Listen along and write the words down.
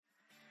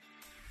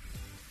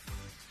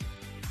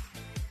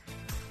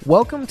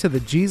Welcome to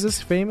the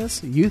Jesus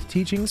Famous Youth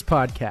Teachings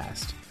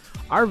Podcast.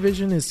 Our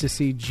vision is to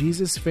see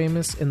Jesus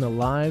famous in the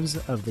lives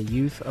of the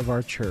youth of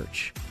our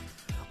church.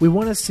 We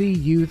want to see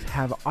youth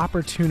have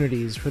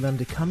opportunities for them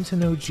to come to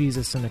know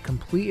Jesus in a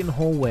complete and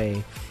whole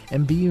way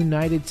and be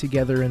united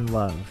together in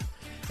love,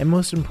 and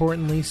most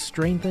importantly,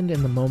 strengthened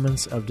in the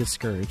moments of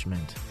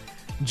discouragement.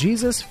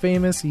 Jesus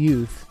Famous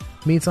Youth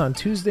meets on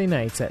Tuesday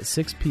nights at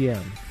 6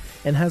 p.m.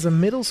 and has a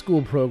middle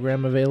school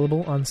program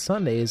available on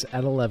Sundays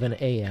at 11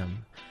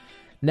 a.m.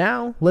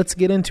 Now, let's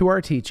get into our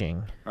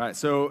teaching. All right,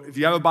 so if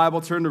you have a Bible,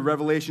 turn to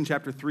Revelation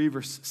chapter 3,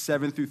 verse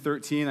 7 through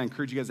 13. I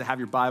encourage you guys to have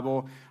your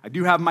Bible. I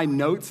do have my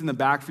notes in the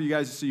back for you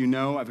guys, just so you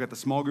know. I've got the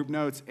small group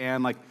notes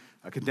and like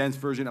a condensed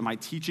version of my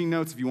teaching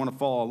notes. If you want to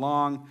follow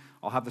along,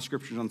 I'll have the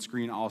scriptures on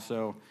screen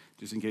also,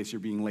 just in case you're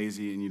being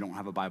lazy and you don't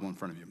have a Bible in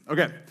front of you.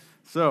 Okay,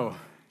 so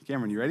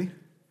Cameron, you ready?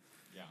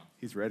 Yeah.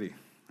 He's ready.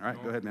 All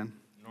right, go ahead, man.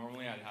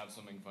 Normally I'd have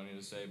something funny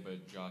to say,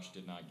 but Josh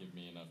did not give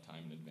me enough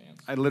time in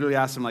advance. I literally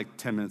asked him like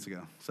 10 minutes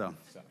ago, so.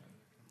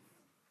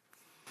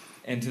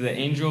 And to the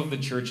angel of the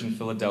church in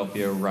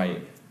Philadelphia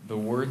write, the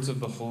words of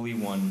the Holy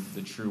One,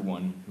 the true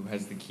One, who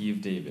has the key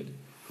of David,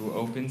 who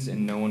opens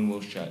and no one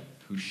will shut,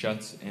 who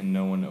shuts and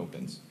no one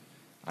opens.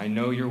 I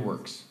know your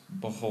works.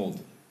 Behold,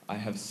 I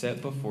have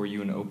set before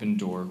you an open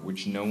door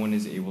which no one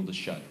is able to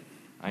shut.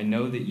 I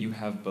know that you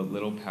have but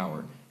little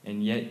power,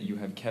 and yet you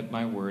have kept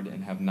my word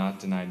and have not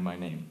denied my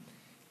name.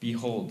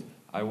 Behold,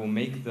 I will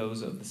make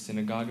those of the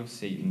synagogue of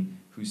Satan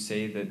who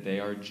say that they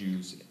are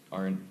Jews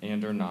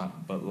and are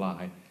not, but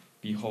lie.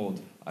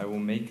 Behold, I will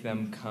make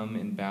them come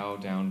and bow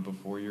down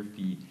before your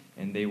feet,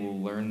 and they will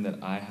learn that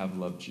I have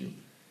loved you.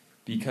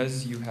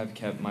 Because you have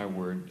kept my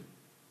word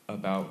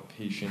about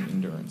patient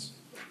endurance,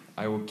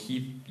 I will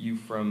keep you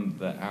from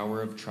the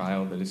hour of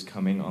trial that is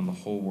coming on the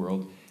whole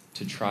world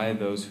to try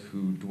those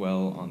who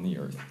dwell on the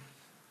earth.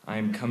 I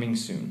am coming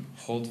soon.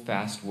 Hold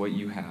fast what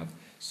you have,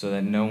 so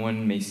that no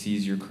one may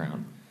seize your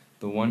crown.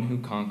 The one who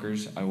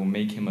conquers, I will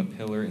make him a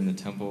pillar in the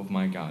temple of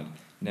my God.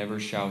 Never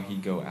shall he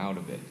go out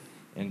of it.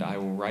 And I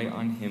will write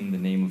on him the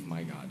name of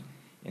my God,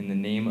 and the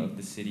name of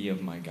the city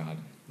of my God,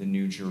 the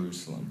New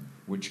Jerusalem,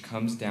 which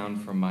comes down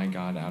from my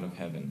God out of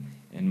heaven,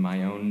 and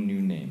my own new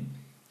name.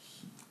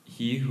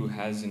 He who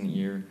has an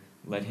ear,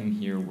 let him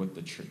hear what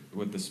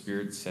the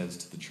Spirit says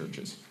to the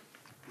churches.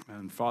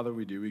 And Father,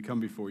 we come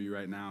before you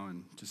right now,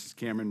 and just as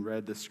Cameron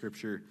read this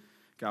scripture,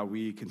 God,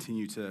 we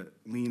continue to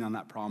lean on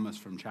that promise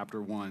from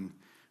chapter 1,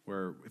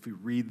 where if we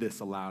read this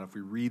aloud, if we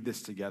read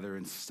this together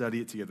and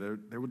study it together,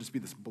 there will just be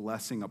this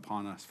blessing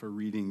upon us for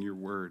reading your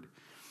word.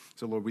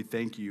 So, Lord, we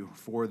thank you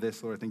for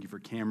this. Lord, I thank you for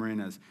Cameron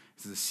as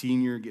a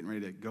senior getting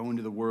ready to go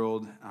into the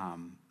world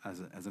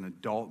as an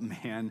adult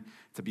man,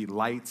 to be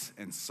light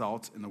and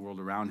salt in the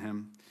world around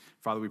him.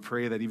 Father, we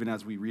pray that even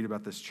as we read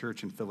about this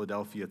church in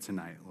Philadelphia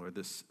tonight, Lord,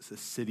 this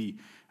city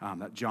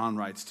that John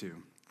writes to,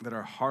 that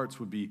our hearts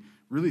would be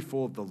really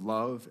full of the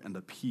love and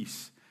the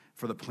peace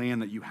for the plan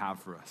that you have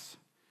for us.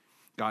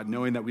 God,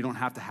 knowing that we don't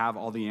have to have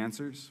all the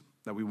answers,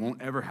 that we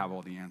won't ever have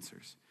all the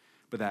answers,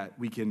 but that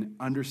we can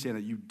understand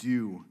that you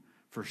do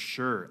for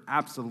sure,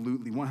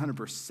 absolutely,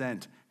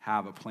 100%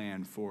 have a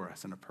plan for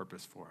us and a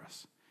purpose for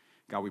us.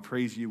 God, we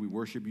praise you. We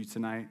worship you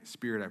tonight.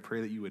 Spirit, I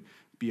pray that you would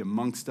be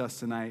amongst us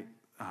tonight,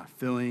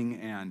 filling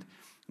and,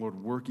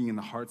 Lord, working in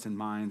the hearts and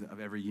minds of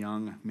every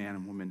young man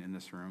and woman in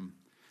this room.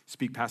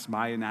 Speak past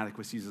my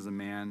inadequacies as a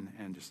man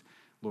and just,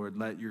 Lord,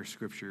 let your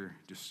scripture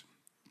just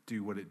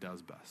do what it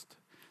does best.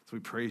 So we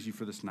praise you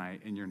for this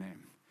night in your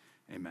name.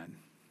 Amen.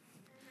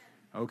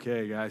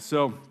 Okay, guys,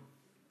 so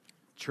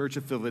Church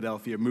of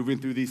Philadelphia, moving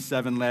through these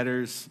 7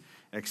 letters,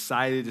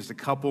 excited, just a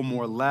couple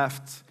more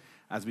left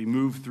as we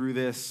move through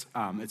this.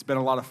 It's been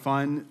a lot of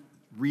fun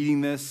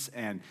reading this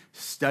and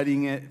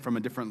studying it from a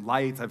different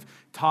light. I've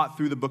taught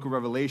through the book of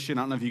Revelation.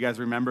 I don't know if you guys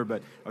remember,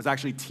 but I was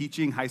actually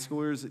teaching high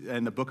schoolers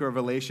in the book of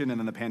Revelation, and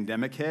then the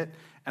pandemic hit,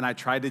 and I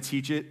tried to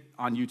teach it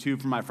on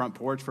YouTube from my front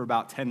porch for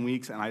about 10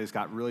 weeks, and I just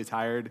got really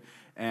tired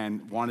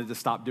and wanted to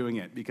stop doing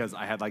it because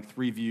I had like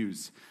 3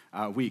 views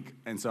a week,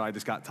 and so I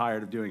just got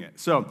tired of doing it.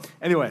 So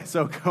anyway,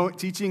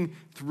 teaching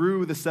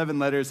through the 7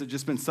 letters has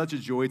just been such a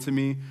joy to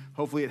me.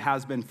 Hopefully it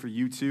has been for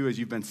you too as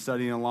you've been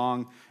studying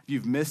along. If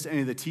you've missed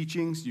any of the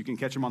teachings, you can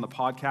catch them on the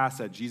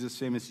podcast at Jesus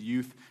Famous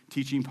Youth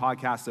Teaching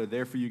Podcast. They're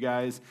there for you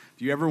guys.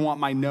 If you ever want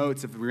my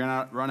notes, if we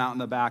run out in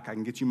the back, I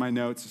can get you my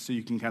notes so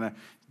you can kind of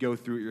go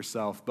through it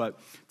yourself. But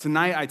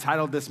tonight I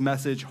titled this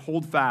message,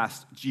 Hold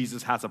Fast,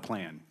 Jesus Has a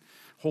Plan.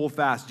 Hold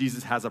fast,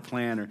 Jesus has a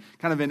plan. Or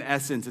kind of in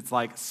essence, it's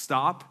like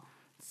stop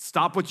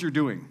what you're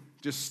doing.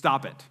 Just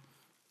stop it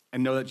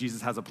and know that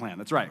Jesus has a plan.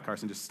 That's right,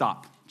 Carson, just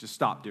stop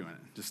doing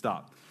it. Just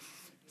stop.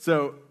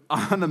 So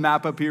on the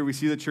map up here, we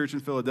see the church in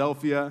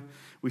Philadelphia.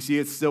 We see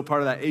it's still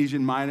part of that Asia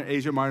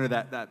Minor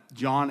that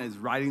John is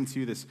writing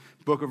to, this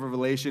book of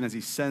Revelation as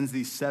he sends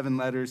these 7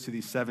 letters to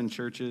these 7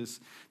 churches.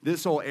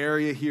 This whole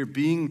area here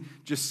being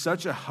just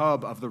such a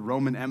hub of the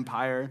Roman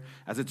Empire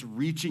as it's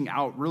reaching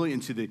out really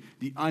into the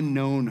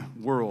unknown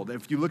world.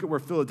 If you look at where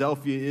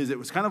Philadelphia is, it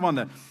was kind of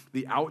on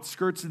the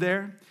outskirts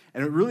there,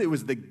 and it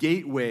was the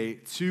gateway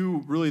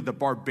to really the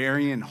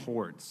barbarian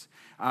hordes.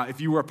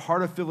 If you were a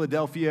part of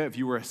Philadelphia, if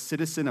you were a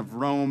citizen of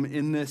Rome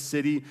in this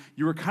city,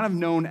 you were kind of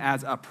known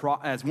as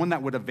one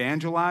that would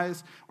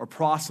evangelize or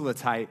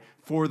proselyte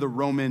for the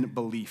Roman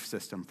belief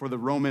system, for the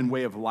Roman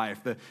way of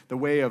life, the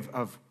way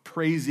of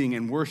praising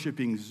and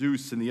worshiping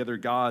Zeus and the other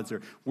gods,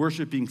 or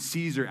worshiping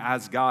Caesar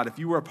as God. If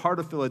you were a part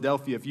of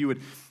Philadelphia, if you had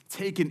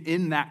taken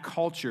in that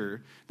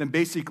culture, then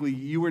basically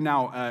you were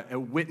now a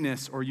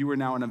witness, or you were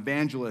now an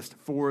evangelist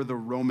for the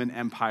Roman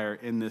Empire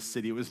in this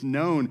city. It was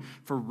known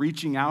for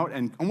reaching out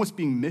and almost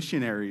being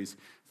missionaries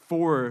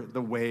for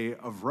the way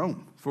of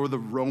Rome, for the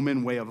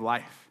Roman way of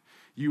life.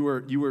 You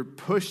were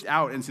pushed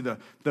out into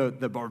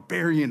the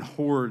barbarian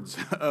hordes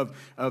of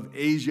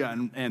Asia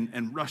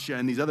and Russia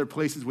and these other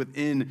places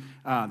within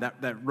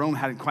that Rome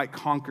hadn't quite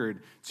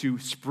conquered, to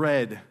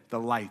spread the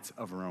light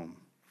of Rome.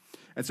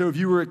 And so if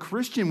you were a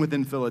Christian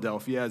within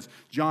Philadelphia, as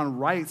John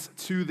writes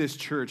to this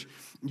church,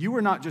 you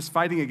were not just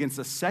fighting against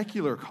a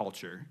secular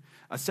culture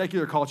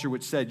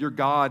which said your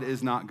God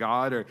is not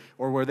God,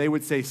 or where they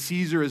would say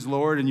Caesar is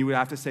Lord, and you would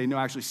have to say, no,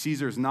 actually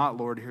Caesar is not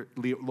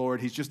Lord,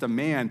 he's just a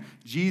man,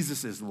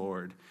 Jesus is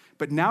Lord.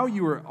 But now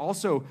you are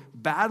also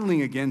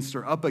battling against,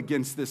 or up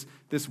against,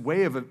 this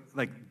way of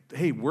like,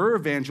 hey, we're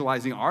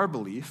evangelizing our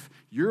belief,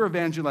 you're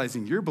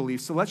evangelizing your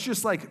belief, so let's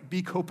just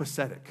be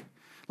copacetic.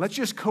 Let's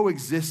just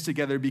coexist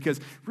together, because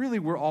really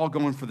we're all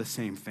going for the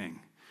same thing.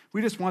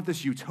 We just want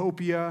this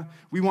utopia.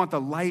 We want the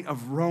light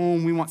of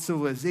Rome. We want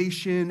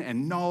civilization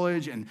and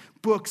knowledge and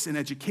books and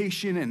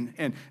education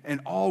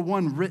and all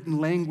one written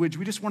language.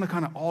 We just want to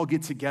kind of all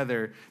get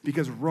together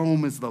because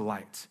Rome is the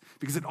light.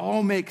 Because it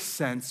all makes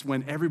sense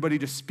when everybody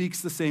just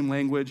speaks the same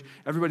language,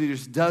 everybody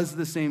just does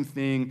the same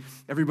thing,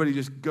 everybody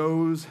just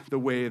goes the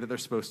way that they're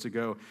supposed to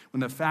go.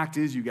 When the fact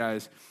is, you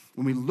guys,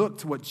 when we look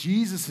to what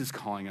Jesus is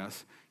calling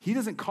us, he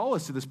doesn't call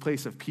us to this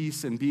place of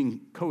peace and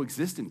being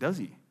coexistent, does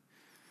he?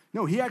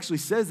 No, he actually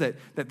says that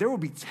there will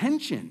be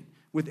tension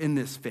within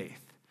this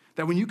faith.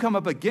 That when you come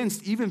up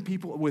against even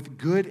people with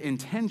good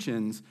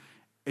intentions,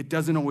 it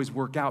doesn't always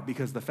work out,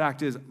 because the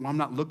fact is, I'm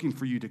not looking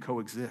for you to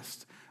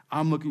coexist.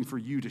 I'm looking for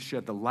you to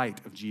shed the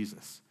light of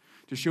Jesus,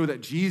 to show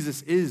that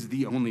Jesus is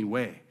the only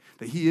way,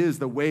 that he is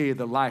the way,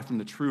 the life, and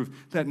the truth,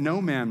 that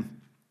no man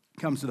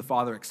comes to the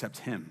Father except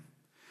him.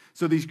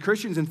 So these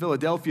Christians in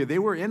Philadelphia, they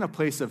were in a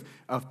place of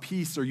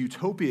peace or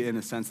utopia in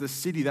a sense. This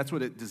city, that's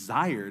what it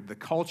desired, the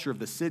culture of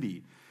the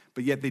city,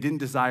 but yet they didn't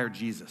desire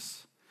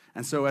Jesus.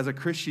 And so as a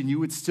Christian, you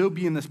would still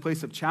be in this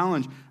place of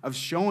challenge of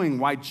showing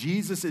why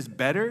Jesus is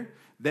better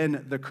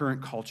than the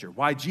current culture,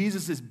 why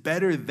Jesus is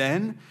better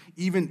than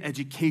even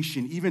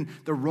education, even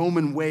the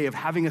Roman way of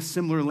having a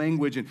similar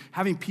language and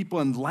having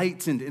people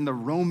enlightened in the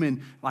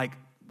Roman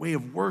way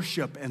of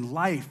worship and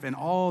life and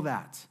all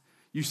that.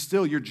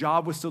 Your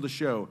job was still to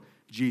show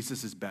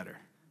Jesus is better.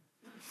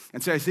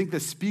 And so I think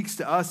this speaks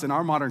to us in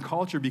our modern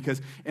culture, because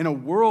in a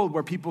world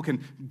where people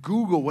can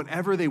Google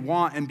whatever they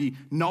want and be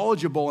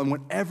knowledgeable in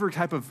whatever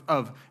type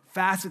of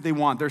facet they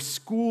want, there's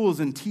schools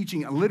and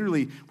teaching,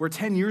 literally, where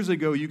 10 years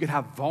ago you could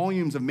have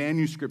volumes of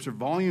manuscripts or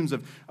volumes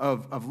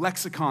of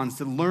lexicons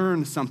to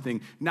learn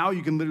something. Now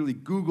you can literally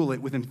Google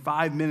it within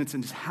 5 minutes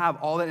and just have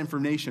all that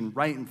information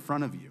right in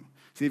front of you.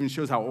 So it even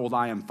shows how old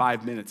I am,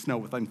 5 minutes, no,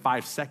 within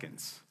 5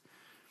 seconds.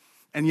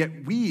 And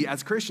yet we,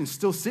 as Christians,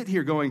 still sit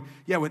here going,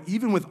 yeah,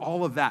 even with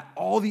all of that,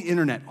 all the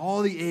internet,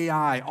 all the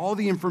AI, all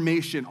the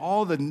information,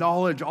 all the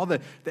knowledge, all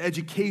the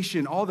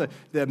education, all the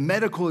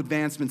medical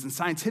advancements and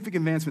scientific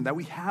advancement that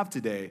we have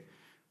today,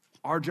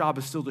 our job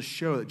is still to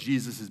show that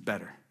Jesus is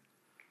better.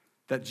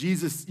 That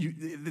Jesus,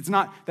 it's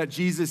not that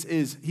Jesus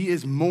he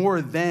is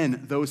more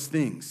than those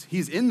things.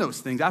 He's in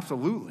those things,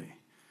 absolutely.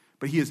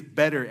 But he is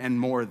better and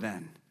more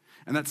than.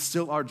 And that's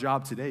still our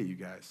job today, you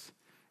guys.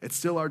 It's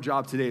still our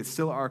job today. It's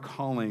still our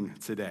calling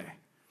today.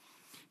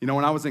 You know,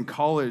 when I was in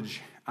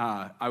college,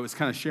 I was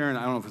kind of sharing,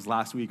 I don't know if it was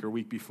last week or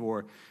week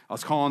before, I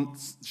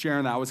was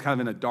sharing that I was kind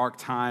of in a dark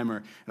time or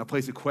in a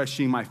place of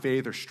questioning my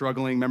faith or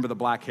struggling. Remember the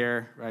black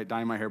hair, right?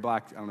 Dyeing my hair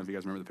black. I don't know if you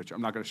guys remember the picture.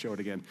 I'm not going to show it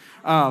again.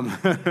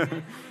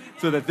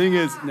 So the thing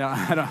is, no,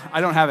 I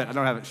don't have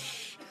it.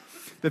 Shh.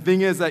 The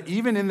thing is that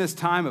even in this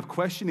time of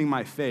questioning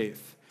my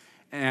faith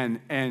and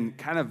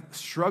kind of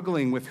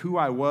struggling with who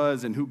I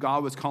was and who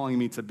God was calling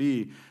me to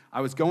be, I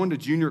was going to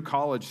junior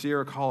college,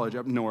 Sierra College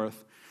up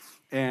north,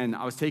 and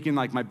I was taking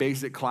my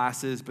basic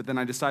classes, but then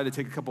I decided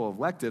to take a couple of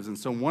electives, and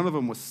so one of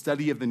them was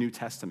study of the New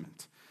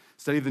Testament.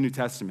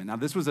 Now,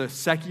 this was a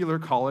secular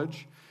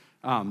college,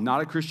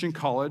 not a Christian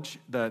college.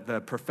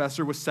 The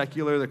professor was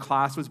secular. The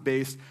class was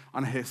based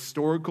on a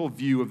historical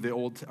view of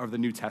the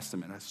New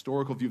Testament, a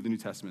historical view of the New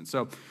Testament.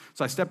 So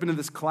I step into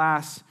this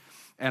class,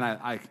 and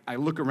I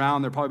look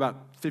around. There are probably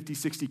about 50,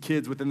 60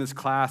 kids within this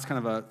class,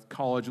 kind of a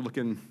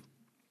college-looking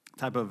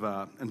type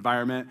of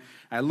environment.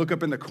 I look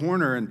up in the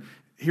corner, and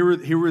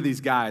here were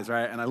these guys,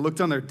 right? And I looked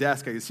on their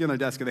desk. I could see on their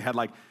desk they had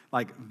like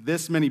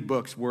this many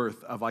books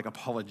worth of like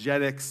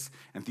apologetics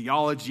and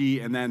theology.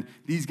 And then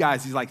these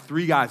guys, these like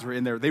 3 guys were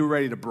in there. They were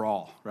ready to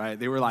brawl, right?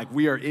 They were like,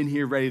 we are in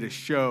here ready to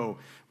show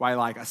why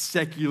like a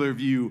secular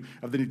view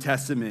of the New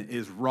Testament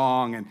is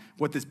wrong. And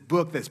what this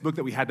book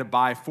that we had to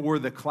buy for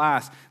the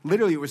class,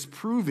 literally it was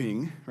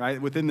proving, right,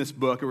 within this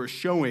book, it was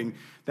showing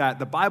that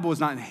the Bible was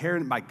not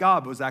inherited by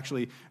God, but was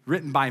actually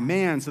written by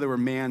man, so there were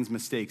man's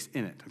mistakes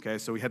in it, okay?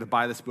 So we had to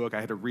buy this book. I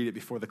had to read it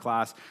before the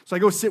class. So I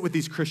go sit with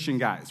these Christian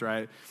guys,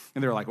 right?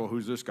 And they were like, well,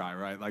 who's this guy,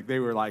 right? Like they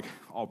were like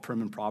all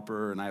prim and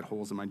proper, and I had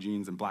holes in my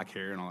jeans and black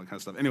hair and all that kind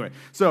of stuff. Anyway,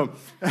 so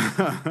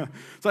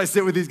I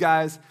sit with these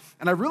guys,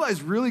 and I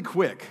realized really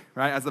quick,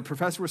 right, as the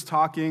professor was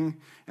talking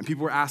and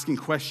people were asking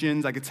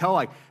questions, I could tell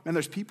like, man,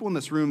 there's people in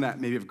this room that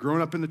maybe have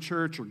grown up in the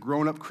church or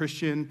grown up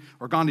Christian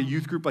or gone to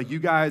youth group like you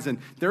guys, and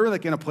they're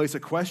like in a place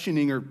of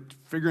questioning or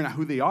figuring out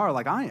who they are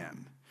like I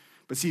am.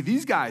 But see,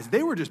 these guys,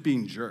 they were just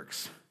being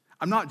jerks.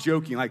 I'm not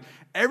joking. Like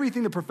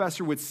everything the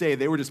professor would say,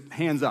 they were just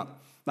hands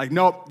up. Like,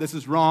 nope, this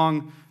is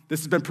wrong. This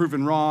has been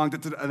proven wrong.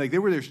 Like they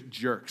were just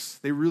jerks.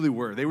 They really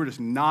were. They were just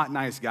not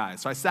nice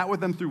guys. So I sat with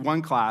them through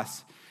one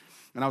class,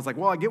 and I was like,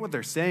 well, I get what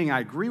they're saying.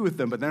 I agree with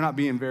them, but they're not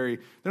being very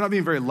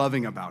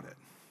loving about it.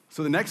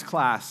 So the next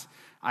class,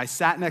 I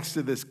sat next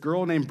to this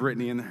girl named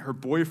Brittany and her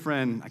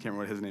boyfriend, I can't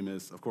remember what his name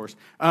is, of course.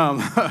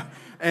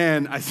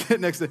 And I sit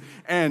next to,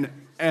 and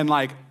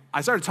like,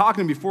 I started talking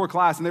to them before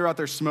class, and they were out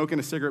there smoking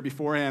a cigarette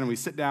beforehand, and we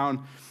sit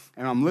down,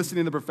 and I'm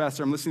listening to the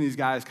professor. I'm listening to these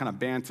guys kind of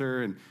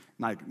banter and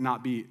like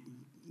not be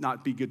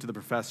good to the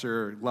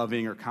professor, or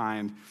loving or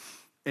kind.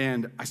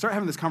 And I started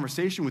having this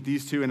conversation with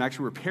these two, and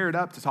actually we're paired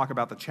up to talk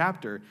about the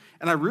chapter.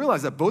 And I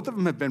realized that both of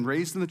them had been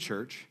raised in the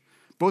church.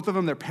 Both of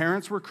them, their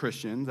parents were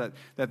Christians,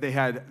 that they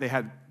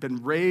had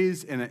been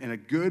raised in a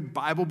good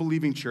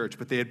Bible-believing church,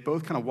 but they had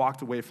both kind of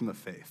walked away from the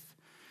faith.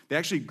 They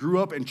actually grew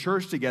up in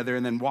church together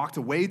and then walked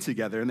away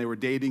together, and they were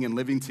dating and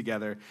living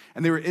together.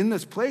 And they were in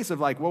this place of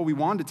like, well, we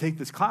wanted to take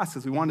this class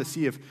because we wanted to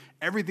see if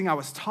everything I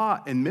was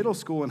taught in middle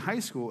school and high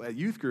school at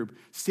youth group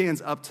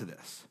stands up to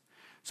this.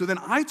 So then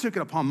I took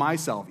it upon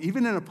myself,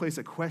 even in a place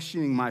of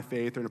questioning my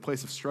faith or in a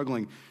place of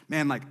struggling,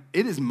 man, like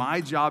it is my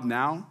job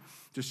now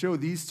to show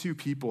these two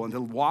people and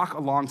to walk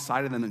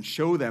alongside of them and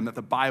show them that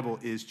the Bible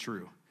is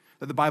true,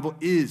 that the Bible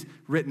is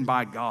written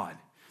by God,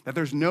 that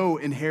there's no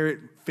inherent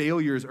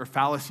failures or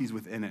fallacies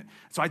within it.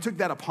 So I took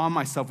that upon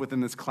myself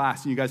within this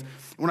class. And you guys,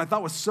 what I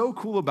thought was so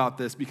cool about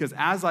this, because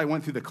as I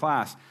went through the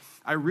class,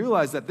 I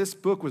realized that this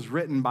book was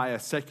written by a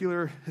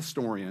secular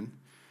historian,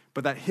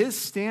 but that his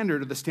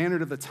standard, or the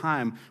standard of the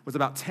time, was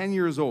about 10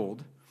 years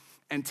old.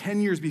 And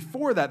 10 years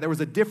before that, there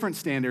was a different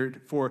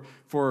standard for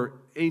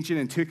ancient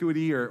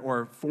antiquity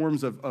or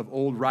forms of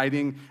old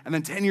writing. And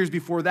then 10 years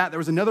before that, there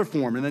was another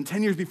form. And then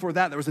 10 years before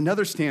that, there was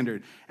another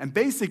standard. And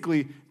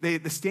basically,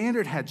 the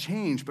standard had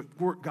changed,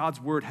 but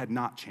God's word had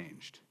not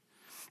changed.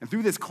 And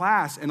through this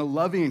class, in a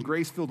loving and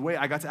grace-filled way,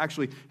 I got to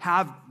actually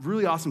have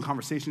really awesome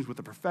conversations with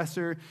the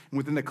professor and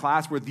within the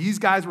class where these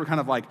guys were kind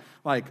of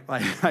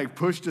like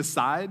pushed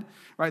aside,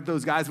 right?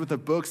 Those guys with the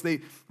books,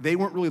 they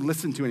weren't really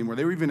listened to anymore.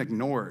 They were even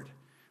ignored.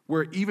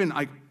 Where even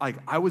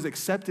I was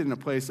accepted in a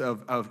place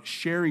of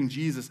sharing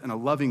Jesus in a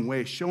loving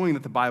way, showing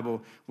that the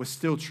Bible was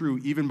still true,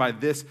 even by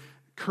this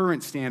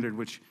current standard,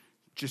 which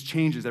just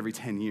changes every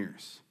 10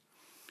 years.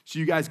 So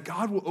you guys,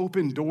 God will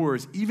open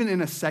doors, even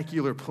in a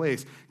secular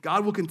place.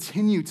 God will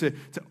continue to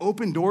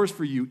open doors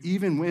for you,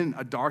 even in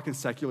a dark and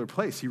secular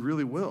place. He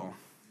really will.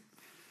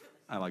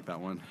 I like that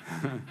one.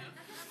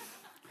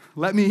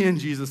 Let me in,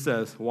 Jesus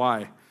says.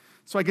 Why?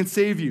 So I can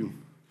save you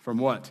from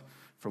what?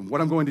 From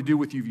what I'm going to do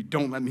with you if you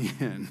don't let me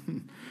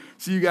in.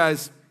 So you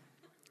guys,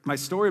 my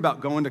story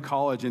about going to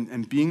college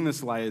and being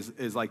this light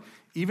is like,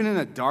 even in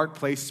a dark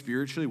place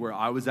spiritually, where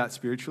I was at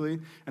spiritually,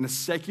 and a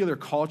secular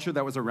culture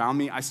that was around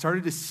me, I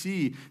started to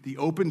see the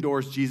open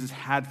doors Jesus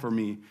had for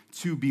me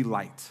to be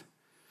light.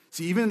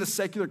 See, even in the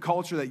secular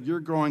culture that you're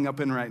growing up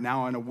in right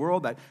now, in a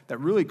world that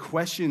really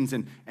questions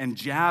and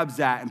jabs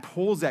at and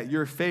pulls at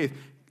your faith,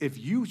 if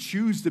you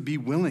choose to be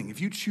willing, if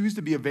you choose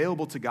to be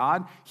available to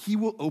God, he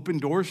will open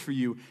doors for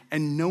you,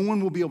 and no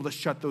one will be able to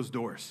shut those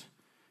doors.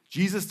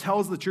 Jesus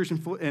tells the church in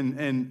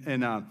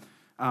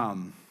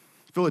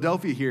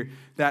Philadelphia here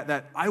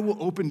that I will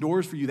open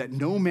doors for you that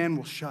no man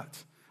will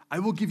shut. I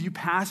will give you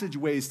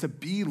passageways to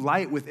be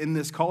light within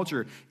this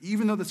culture,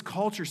 even though this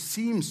culture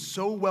seems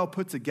so well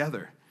put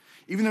together.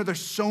 Even though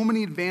there's so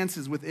many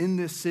advances within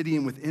this city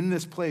and within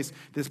this place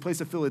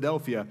of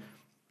Philadelphia,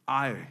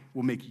 I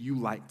will make you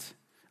light.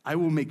 I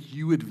will make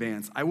you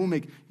advance. I will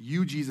make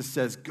you, Jesus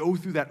says, go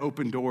through that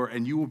open door,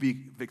 and you will be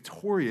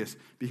victorious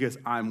because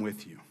I'm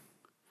with you.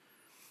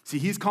 See,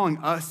 he's calling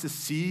us to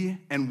see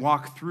and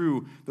walk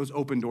through those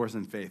open doors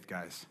in faith,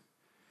 guys.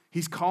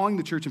 He's calling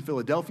the church in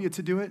Philadelphia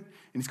to do it,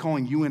 and he's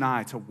calling you and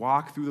I to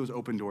walk through those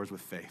open doors with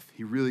faith.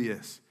 He really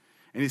is.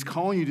 And he's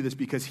calling you to this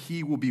because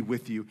he will be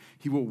with you.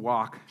 He will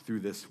walk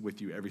through this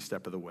with you every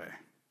step of the way.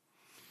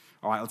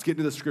 All right, let's get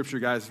into the scripture,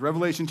 guys.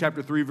 Revelation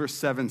chapter 3, verse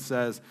 7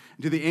 says,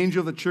 "And to the angel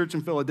of the church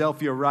in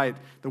Philadelphia write,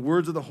 the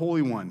words of the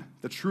Holy One,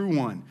 the true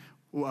one,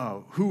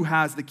 who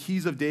has the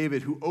keys of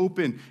David, who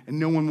open and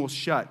no one will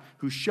shut,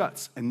 who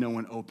shuts and no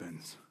one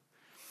opens."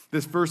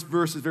 This first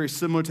verse is very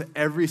similar to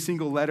every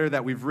single letter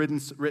that we've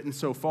written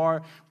so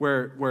far,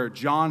 where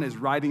John is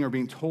writing or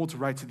being told to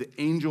write to the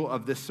angel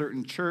of this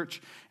certain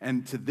church.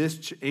 And to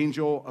this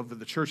angel of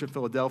the church of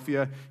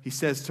Philadelphia, he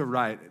says to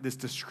write this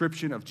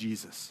description of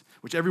Jesus,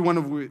 which every one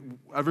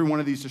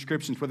of these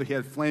descriptions, whether he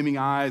had flaming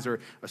eyes or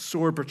a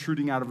sword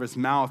protruding out of his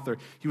mouth, or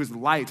he was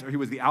light, or he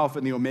was the Alpha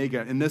and the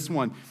Omega. In this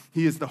one,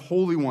 he is the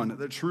Holy One,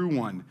 the true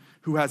one,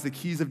 who has the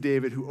keys of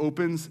David, who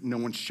opens, no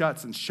one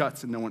shuts, and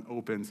shuts, and no one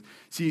opens.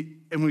 See,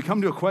 and when we come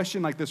to a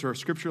question like this or a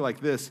scripture like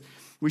this,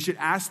 we should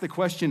ask the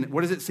question, what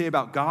does it say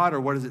about God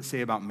or what does it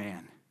say about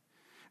man?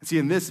 And see,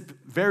 in this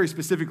very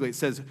specifically, it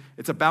says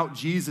it's about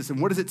Jesus. And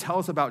what does it tell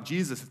us about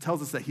Jesus? It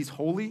tells us that he's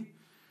holy,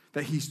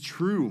 that he's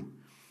true,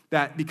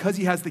 that because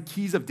he has the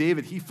keys of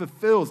David, he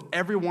fulfills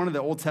every one of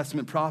the Old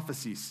Testament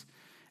prophecies.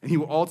 And he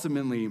will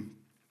ultimately,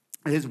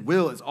 his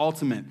will is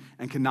ultimate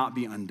and cannot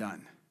be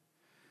undone.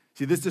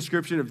 See, this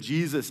description of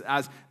Jesus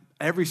as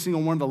every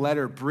single one of the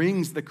letter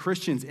brings the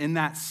Christians in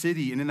that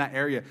city and in that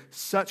area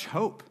such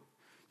hope.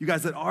 You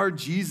guys, that our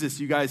Jesus,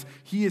 you guys,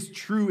 he is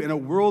true in a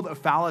world of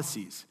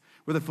fallacies,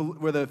 where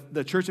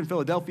the church in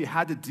Philadelphia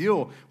had to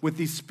deal with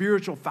these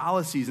spiritual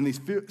fallacies and these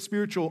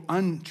spiritual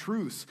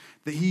untruths,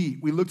 that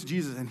we look to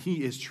Jesus and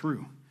he is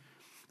true,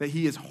 that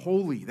he is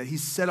holy, that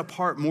he's set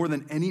apart more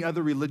than any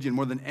other religion,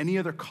 more than any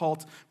other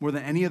cult, more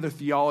than any other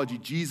theology.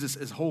 Jesus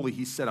is holy,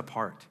 he's set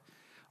apart.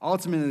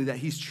 Ultimately, that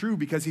he's true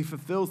because he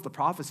fulfills the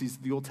prophecies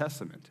of the Old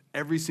Testament,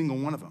 every single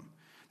one of them.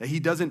 That he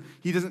doesn't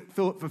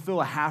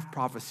fulfill a half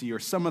prophecy or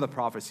some of the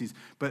prophecies,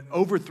 but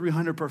over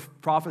 300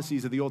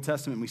 prophecies of the Old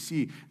Testament, we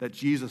see that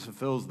Jesus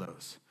fulfills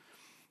those.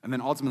 And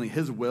then ultimately,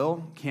 his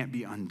will can't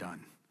be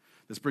undone.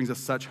 This brings us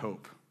such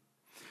hope.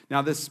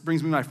 Now, this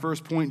brings me to my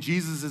first point.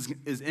 Jesus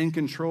is in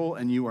control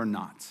and you are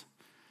not.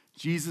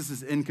 Jesus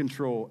is in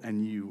control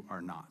and you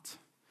are not.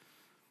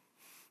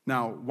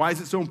 Now, why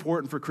is it so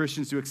important for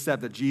Christians to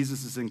accept that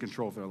Jesus is in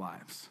control of their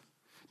lives?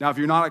 Now, if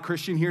you're not a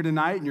Christian here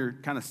tonight and you're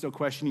kind of still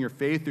questioning your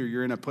faith, or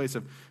you're in a place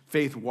of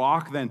faith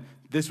walk, then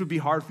this would be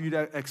hard for you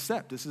to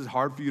accept. This is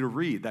hard for you to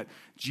read, that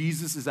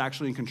Jesus is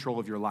actually in control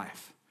of your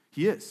life.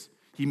 He is.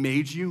 He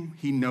made you.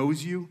 He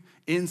knows you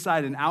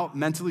inside and out,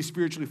 mentally,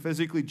 spiritually,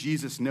 physically.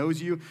 Jesus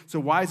knows you. So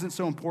why is it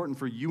so important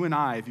for you and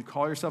I, if you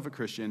call yourself a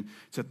Christian,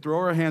 to throw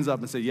our hands up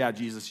and say, yeah,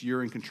 Jesus,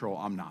 you're in control.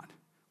 I'm not.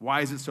 Why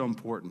is it so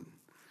important?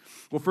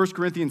 Well, 1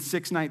 Corinthians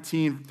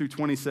 6:19 through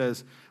 20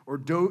 says, "Or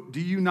do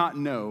you not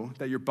know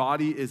that your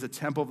body is a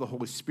temple of the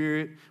Holy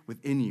Spirit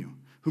within you,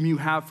 whom you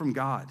have from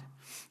God,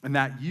 and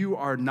that you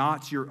are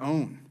not your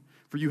own?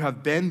 For you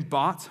have been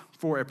bought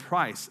for a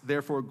price.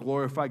 Therefore,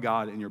 glorify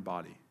God in your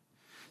body."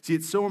 See,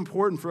 it's so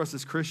important for us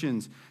as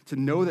Christians to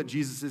know that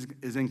Jesus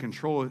is in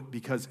control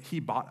because he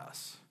bought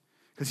us,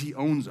 because he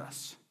owns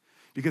us,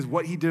 because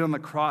what he did on the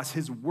cross,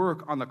 his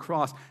work on the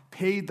cross,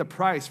 paid the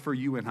price for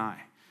you and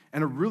I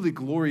in a really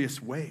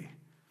glorious way.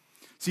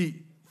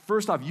 See,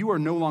 first off, you are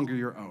no longer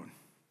your own.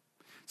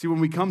 See, when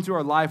we come to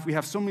our life, we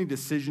have so many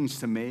decisions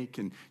to make,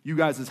 and you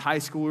guys as high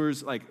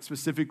schoolers, like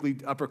specifically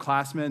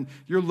upperclassmen,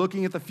 you're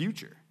looking at the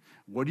future.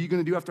 What are you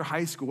going to do after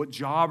high school? What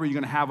job are you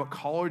going to have? What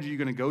college are you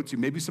going to go to?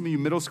 Maybe some of you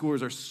middle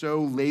schoolers are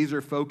so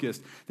laser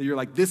focused that you're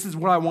like, this is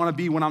what I want to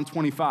be when I'm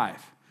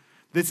 25.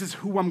 This is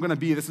who I'm going to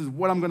be. This is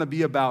what I'm going to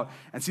be about.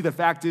 And see, the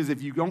fact is,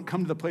 if you don't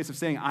come to the place of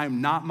saying, I'm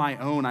not my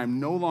own,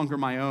 I'm no longer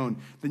my own,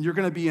 then you're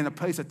going to be in a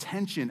place of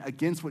tension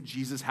against what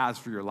Jesus has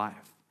for your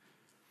life.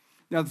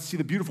 Now, see,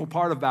 the beautiful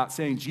part about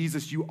saying,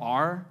 Jesus, you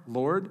are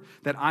Lord,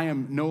 that I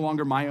am no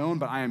longer my own,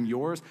 but I am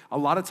yours. A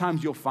lot of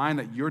times you'll find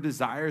that your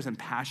desires and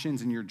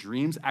passions and your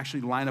dreams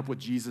actually line up with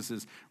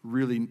Jesus's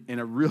really in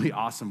a really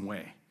awesome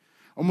way.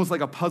 Almost like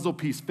a puzzle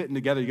piece fitting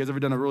together. You guys ever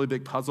done a really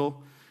big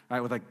puzzle,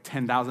 right, with like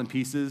 10,000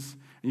 pieces?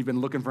 And you've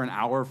been looking for an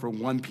hour for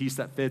one piece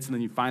that fits, and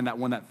then you find that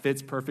one that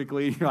fits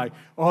perfectly. You're like,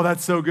 oh,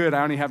 that's so good.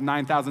 I only have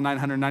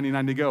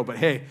 9,999 to go, but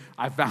hey,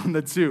 I found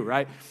the two,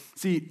 right?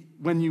 See,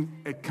 when you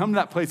come to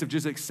that place of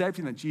just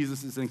accepting that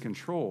Jesus is in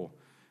control,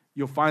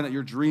 you'll find that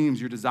your dreams,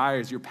 your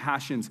desires, your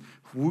passions,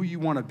 who you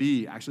want to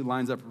be actually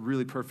lines up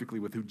really perfectly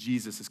with who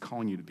Jesus is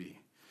calling you to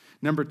be.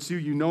 Number two,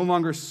 you no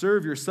longer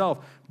serve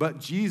yourself, but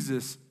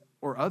Jesus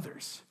or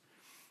others.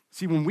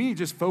 See, when we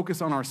just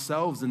focus on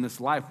ourselves in this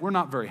life, we're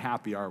not very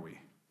happy, are we?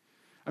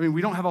 I mean,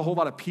 we don't have a whole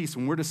lot of peace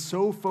when we're just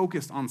so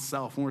focused on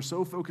self, when we're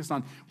so focused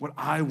on what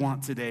I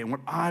want today and what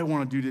I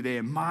want to do today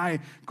and my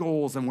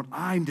goals and what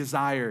I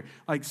desire.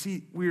 Like,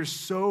 see, we are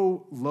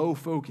so low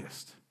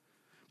focused.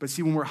 But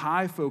see, when we're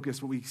high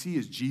focused, what we see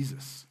is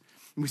Jesus.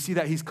 And we see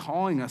that he's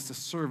calling us to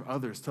serve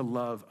others, to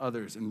love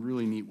others in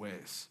really neat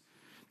ways.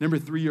 Number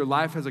three, your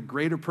life has a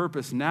greater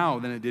purpose now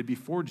than it did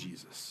before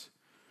Jesus.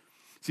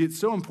 See, it's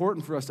so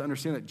important for us to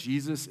understand that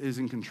Jesus is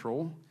in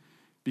control,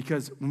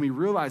 because when we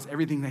realize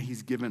everything that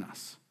he's given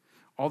us,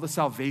 all the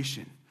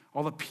salvation,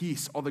 all the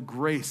peace, all the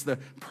grace, the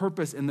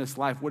purpose in this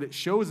life. What it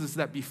shows is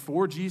that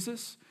before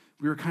Jesus,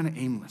 we were kind of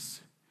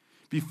aimless.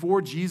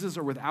 Before Jesus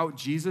or without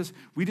Jesus,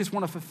 we just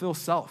want to fulfill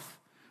self.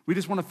 We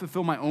just want to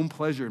fulfill my own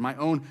pleasure, my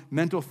own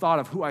mental thought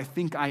of who I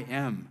think I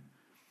am.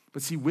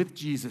 But see, with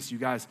Jesus, you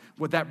guys,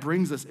 what that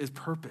brings us is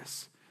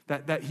purpose.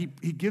 That he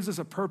gives us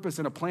a purpose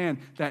and a plan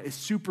that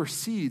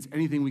supersedes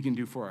anything we can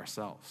do for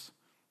ourselves.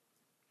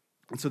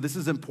 And so this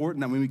is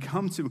important that when we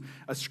come to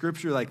a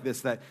scripture like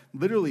this that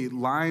literally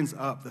lines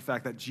up the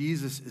fact that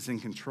Jesus is in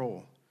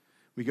control,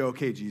 we go,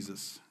 okay,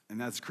 Jesus.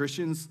 And as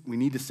Christians, we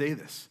need to say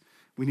this.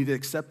 We need to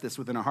accept this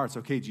within our hearts.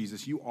 Okay,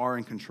 Jesus, you are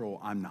in control.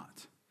 I'm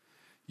not.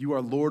 You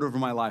are Lord over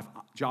my life.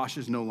 Josh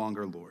is no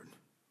longer Lord.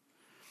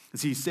 And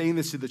see, he's saying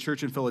this to the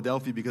church in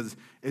Philadelphia because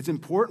it's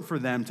important for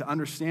them to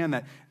understand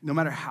that no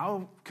matter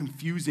how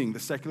confusing the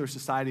secular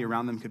society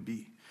around them could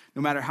be,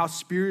 no matter how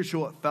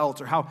spiritual it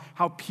felt or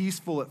how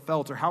peaceful it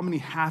felt or how many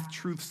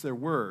half-truths there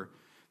were,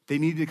 they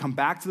needed to come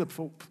back to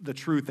the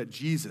truth that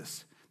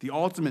Jesus, the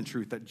ultimate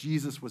truth, that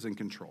Jesus was in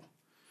control.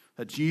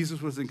 That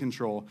Jesus was in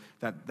control,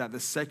 that the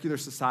secular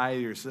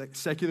society or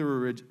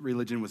secular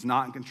religion was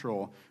not in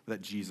control, but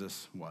that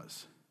Jesus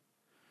was.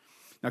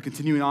 Now,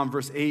 continuing on,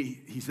 verse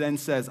 8, he then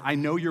says, I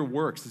know your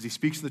works, as he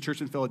speaks to the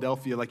church in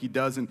Philadelphia like he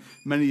does in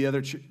many of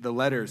the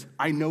letters.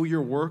 I know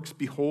your works.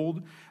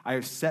 Behold, I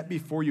have set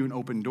before you an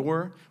open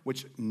door,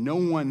 which no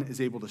one is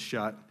able to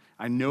shut.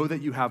 I know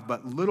that you have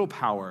but little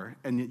power,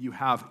 and yet you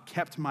have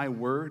kept my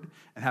word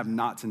and have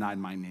not denied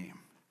my name.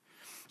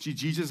 See,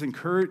 Jesus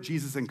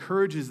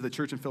encourages the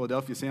church in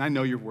Philadelphia, saying, I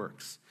know your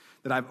works,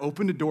 that I've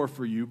opened a door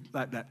for you,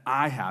 that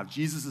I have.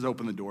 Jesus has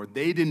opened the door.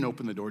 They didn't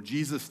open the door.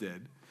 Jesus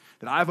did.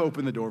 That I've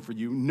opened the door for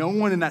you. No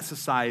one in that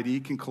society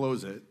can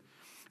close it.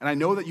 And I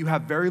know that you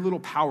have very little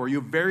power.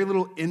 You have very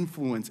little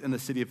influence in the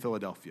city of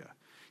Philadelphia.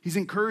 He's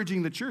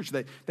encouraging the church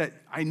that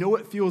I know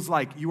it feels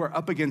like you are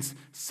up against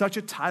such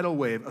a tidal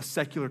wave of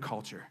secular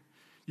culture.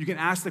 You can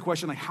ask the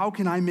question, like, how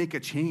can I make a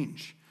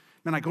change?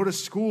 Man, I go to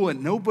school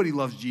and nobody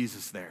loves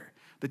Jesus there.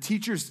 The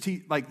teachers,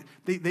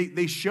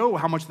 they show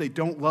how much they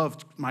don't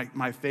love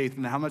my faith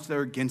and how much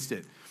they're against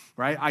it.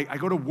 Right? I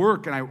go to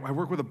work and I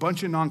work with a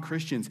bunch of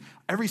non-Christians.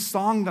 Every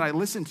song that I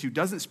listen to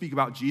doesn't speak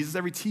about Jesus.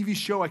 Every TV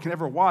show I can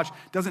ever watch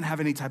doesn't have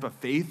any type of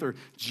faith or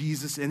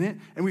Jesus in it.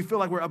 And we feel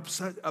like we're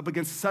up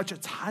against such a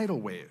tidal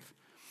wave.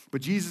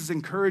 But Jesus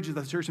encourages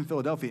the church in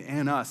Philadelphia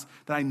and us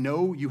that I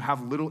know you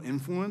have little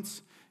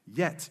influence,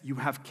 yet you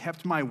have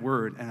kept my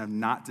word and have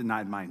not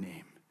denied my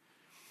name.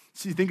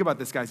 See, think about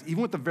this, guys.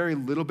 Even with the very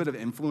little bit of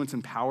influence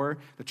and power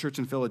the church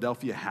in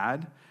Philadelphia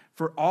had,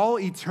 for all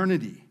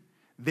eternity,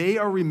 they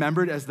are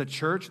remembered as the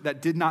church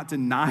that did not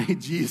deny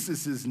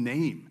Jesus'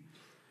 name.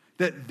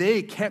 That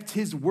they kept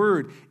his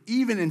word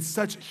even in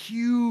such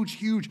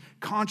huge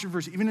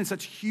controversy, even in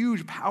such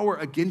huge power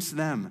against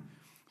them.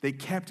 They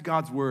kept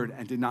God's word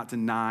and did not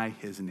deny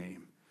his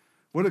name.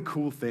 What a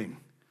cool thing.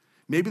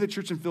 Maybe the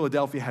church in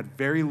Philadelphia had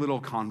very little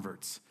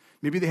converts.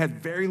 Maybe they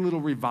had very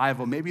little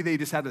revival. Maybe they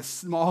just had a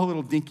small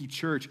little dinky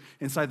church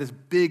inside this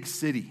big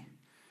city.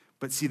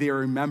 But see, they are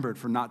remembered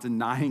for not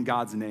denying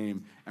God's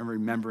name and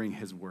remembering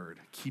his word,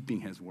 keeping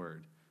his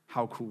word.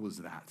 How cool is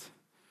that?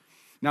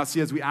 Now,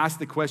 see, as we ask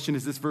the question,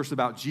 is this verse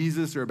about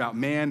Jesus or about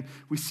man?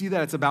 We see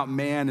that it's about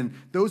man. And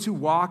those who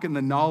walk in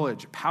the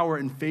knowledge, power,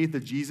 and faith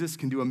of Jesus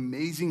can do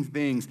amazing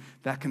things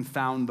that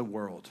confound the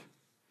world.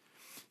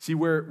 See,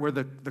 where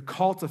the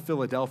cult of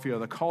Philadelphia,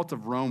 the cult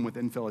of Rome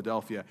within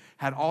Philadelphia,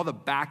 had all the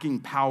backing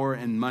power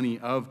and money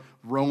of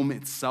Rome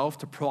itself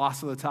to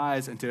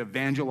proselytize and to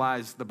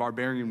evangelize the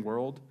barbarian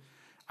world,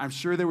 I'm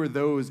sure there were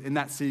those in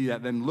that city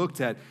that then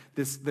looked at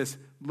this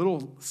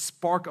little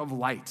spark of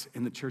light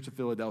in the church of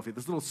Philadelphia,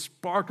 this little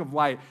spark of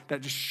light that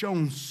just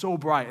shone so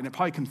bright, and it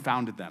probably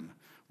confounded them.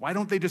 Why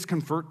don't they just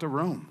convert to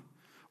Rome?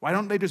 Why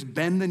don't they just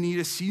bend the knee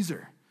to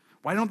Caesar?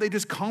 Why don't they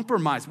just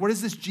compromise? What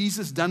has this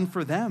Jesus done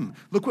for them?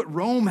 Look what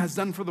Rome has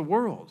done for the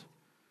world.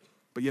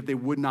 But yet they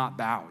would not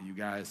bow, you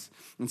guys.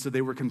 And so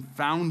they were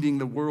confounding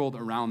the world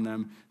around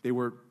them. They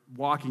were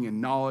walking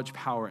in knowledge,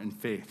 power, and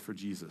faith for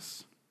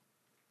Jesus.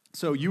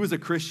 So you as a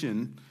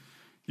Christian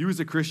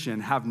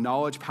have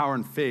knowledge, power,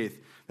 and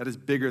faith that is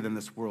bigger than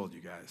this world,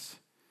 you guys.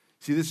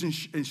 See, this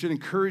should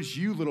encourage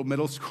you, little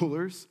middle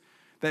schoolers,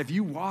 that if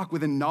you walk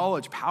within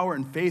knowledge, power,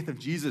 and faith of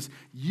Jesus,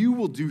 you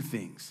will do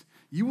things.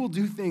 You will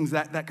do things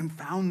that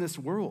confound this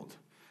world.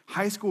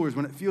 High schoolers,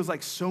 when it feels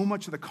like so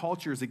much of the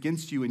culture is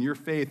against you and your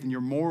faith and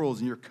your morals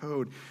and your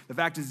code, the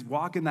fact is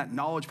walk in that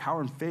knowledge,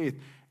 power, and faith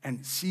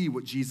and see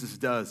what Jesus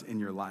does in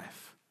your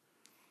life.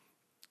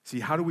 See,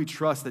 how do we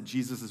trust that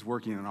Jesus is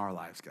working in our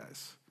lives,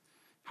 guys?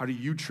 How do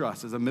you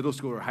trust as a middle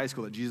school or high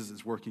school that Jesus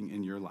is working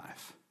in your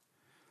life?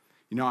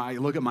 You know, I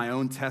look at my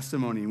own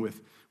testimony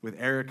with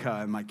Erica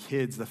and my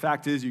kids. The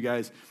fact is, you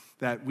guys,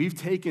 that we've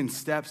taken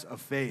steps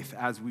of faith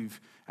as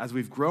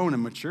we've grown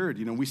and matured.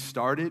 You know, we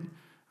started,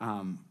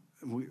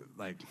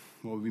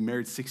 we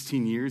married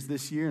 16 years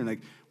this year.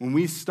 And when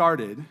we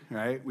started,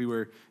 right, we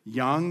were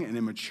young and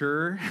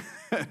immature.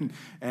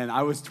 and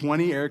I was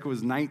 20, Erica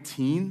was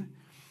 19.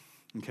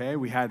 Okay,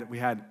 we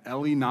had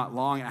Ellie not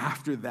long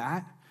after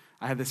that.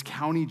 I had this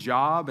county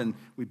job, and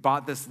we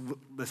bought this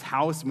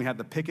house, and we had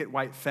the picket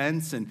white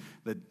fence, and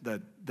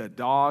the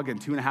dog,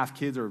 and 2.5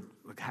 kids, or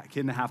a kid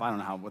and a half. I don't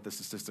know what the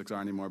statistics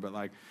are anymore, but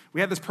like we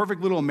had this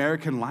perfect little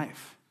American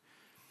life.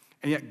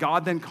 And yet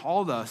God then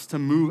called us to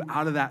move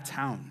out of that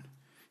town.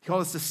 He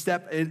called us to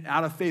step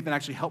out of faith and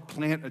actually help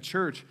plant a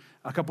church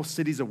a couple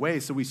cities away.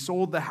 So we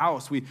sold the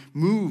house. We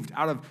moved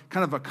out of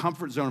kind of a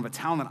comfort zone of a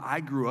town that I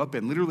grew up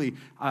in. Literally,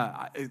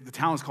 the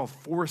town is called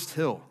Forest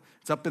Hill.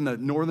 It's up in the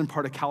northern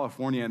part of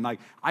California. And like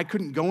I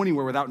couldn't go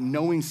anywhere without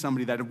knowing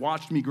somebody that had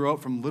watched me grow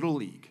up from Little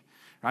League,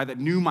 right? That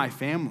knew my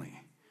family.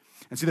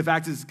 And see, the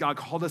fact is God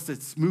called us to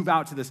move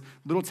out to this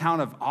little town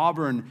of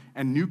Auburn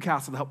and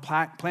Newcastle to help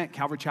plant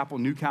Calvary Chapel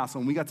Newcastle.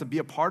 And we got to be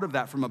a part of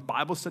that, from a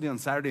Bible study on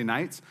Saturday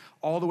nights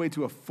all the way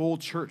to a full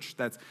church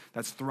that's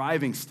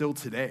thriving still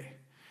today.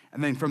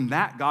 And then from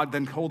that, God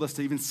then called us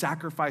to even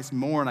sacrifice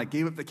more. And I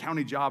gave up the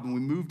county job, and we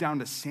moved down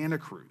to Santa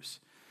Cruz,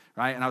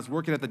 right? And I was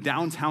working at the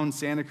downtown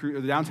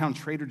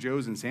Trader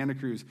Joe's in Santa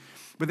Cruz.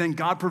 But then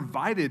God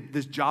provided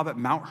this job at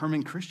Mount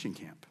Hermon Christian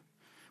Camp,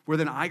 where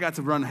then I got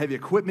to run heavy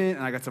equipment,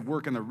 and I got to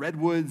work in the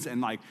redwoods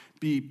and like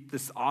be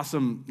this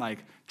awesome like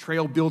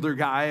trail builder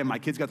guy, and my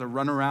kids got to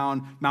run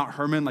around Mount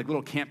Hermon like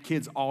little camp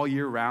kids all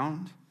year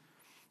round.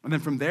 And then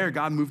from there,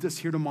 God moved us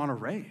here to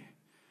Monterey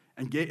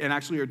and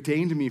actually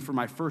ordained me for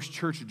my first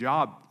church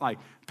job. Like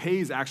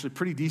pays actually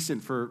pretty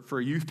decent for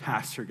a youth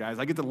pastor, guys.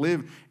 I get to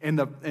live in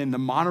the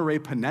Monterey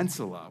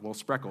Peninsula. Well,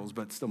 Spreckles,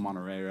 but still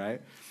Monterey,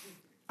 right?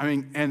 I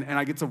mean, and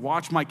I get to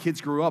watch my kids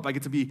grow up.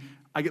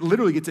 I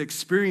literally get to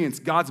experience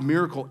God's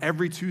miracle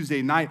every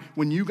Tuesday night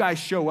when you guys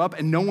show up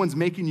and no one's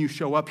making you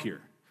show up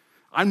here.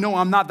 I know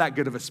I'm not that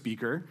good of a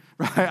speaker,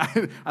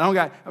 right?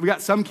 I've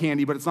got some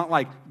candy, but it's not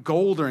like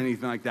gold or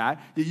anything like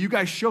that. Yet you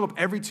guys show up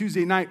every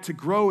Tuesday night to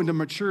grow and to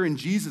mature in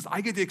Jesus.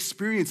 I get to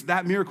experience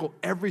that miracle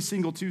every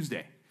single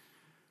Tuesday.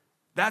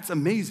 That's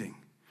amazing.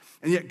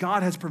 And yet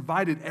God has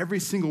provided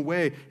every single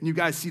way. And you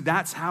guys see,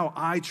 that's how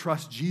I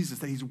trust Jesus,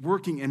 that he's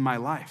working in my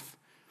life.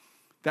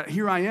 That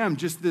here I am,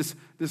 just this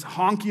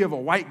honky of a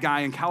white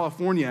guy in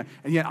California,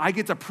 and yet I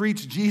get to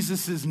preach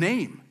Jesus'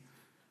 name.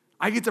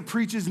 I get to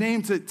preach his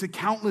name to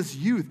countless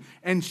youth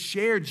and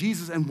share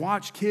Jesus and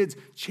watch kids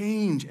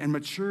change and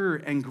mature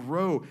and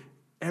grow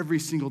every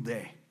single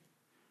day.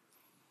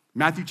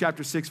 Matthew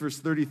chapter 6, verse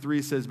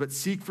 33 says, "But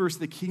seek first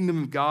the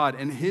kingdom of God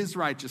and his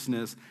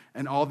righteousness,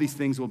 and all these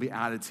things will be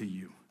added to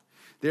you.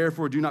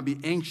 Therefore, do not be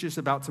anxious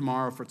about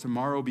tomorrow, for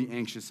tomorrow will be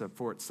anxious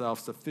for itself.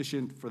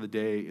 Sufficient for the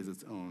day is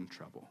its own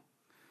trouble."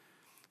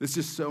 This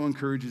just so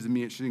encourages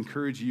me. It should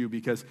encourage you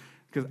because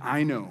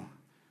I know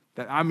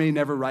that I may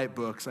never write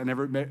books. I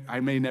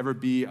may never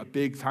be a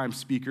big-time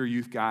speaker,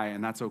 youth guy,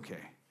 and that's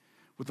okay.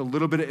 With a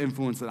little bit of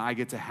influence that I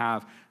get to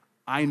have,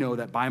 I know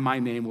that by my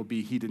name will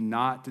be, he did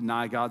not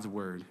deny God's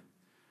word,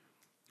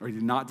 or he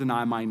did not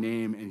deny my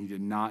name, and he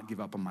did not give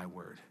up on my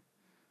word.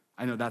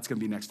 I know that's going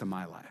to be next to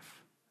my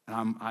life.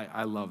 And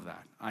I love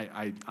that.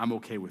 I'm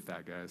okay with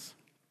that, guys.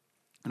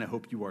 And I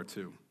hope you are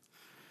too.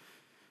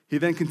 He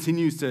then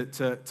continues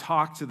to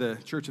talk to the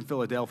church in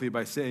Philadelphia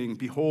by saying,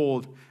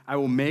 "Behold, I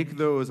will make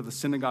those of the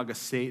synagogue of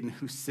Satan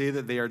who say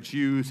that they are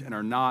Jews and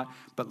are not,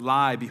 but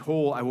lie.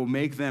 Behold, I will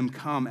make them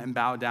come and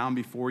bow down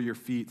before your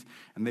feet,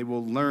 and they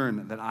will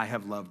learn that I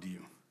have loved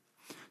you."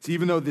 So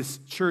even though this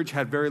church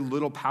had very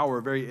little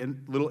power,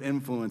 little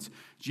influence,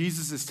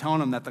 Jesus is telling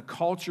them that the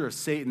culture of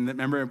Satan, that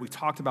remember we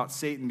talked about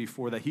Satan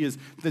before, that he is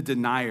the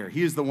denier.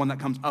 He is the one that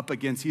comes up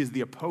against, he is the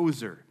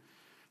opposer.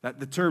 That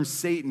the term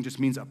Satan just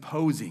means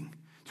opposing.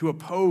 To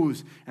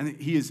oppose, and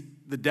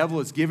the devil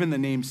is given the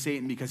name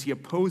Satan because he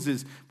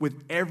opposes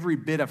with every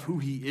bit of who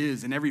he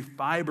is and every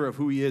fiber of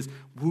who he is,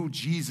 who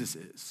Jesus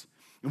is,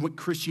 and what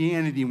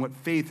Christianity and what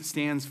faith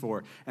stands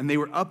for. And they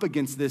were up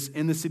against this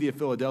in the city of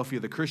Philadelphia.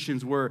 The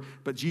Christians were,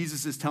 but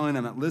Jesus is telling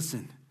them that,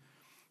 listen,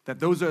 that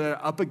those that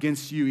are up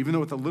against you, even though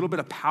with a little bit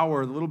of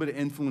power, a little bit of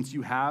influence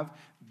you have,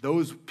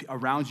 those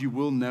around you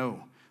will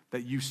know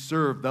that you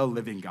serve the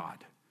living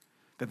God.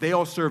 That they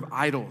all serve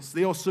idols.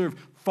 They all serve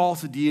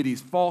false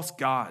deities, false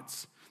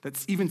gods.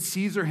 That even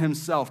Caesar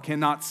himself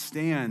cannot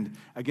stand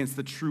against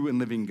the true and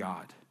living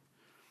God.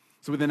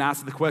 So we then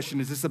ask the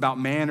question, is this about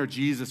man or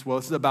Jesus? Well,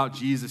 this is about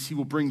Jesus. He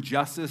will bring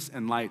justice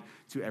and light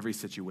to every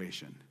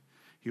situation.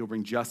 He will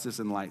bring justice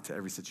and light to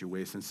every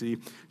situation. See,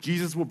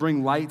 Jesus will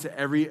bring light to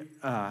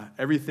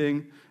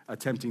everything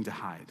attempting to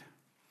hide.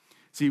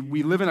 See,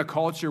 we live in a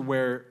culture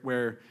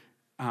where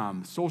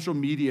social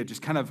media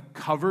just kind of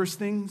covers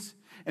things.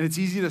 And it's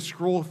easy to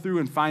scroll through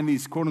and find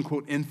these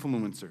quote-unquote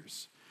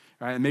influencers,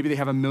 right? And maybe they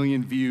have 1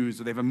 million views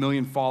or they have 1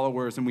 million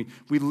followers, and we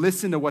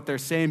listen to what they're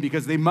saying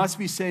because they must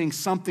be saying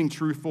something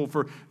truthful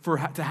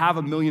to have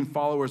 1 million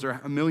followers or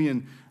 1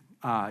 million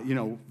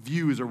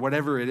views or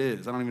whatever it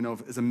is. I don't even know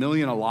is 1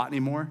 million a lot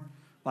anymore?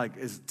 Like,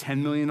 is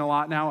 10 million a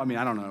lot now? I mean,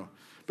 I don't know.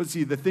 But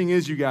see, the thing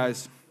is, you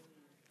guys,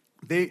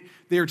 they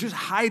are just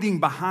hiding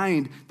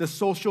behind the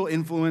social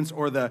influence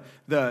or the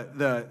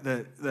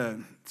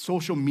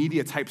social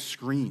media type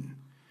screen.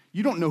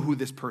 You don't know who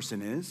this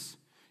person is.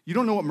 You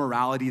don't know what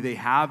morality they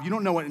have. You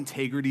don't know what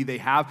integrity they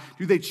have.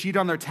 Do they cheat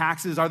on their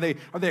taxes? Are they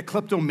a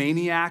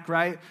kleptomaniac,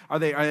 right? Are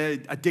they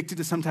addicted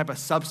to some type of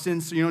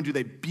substance? Do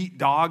they beat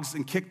dogs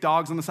and kick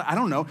dogs on the side? I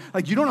don't know.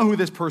 You don't know who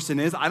this person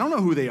is. I don't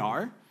know who they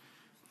are.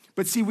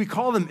 But see, we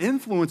call them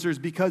influencers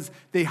because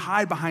they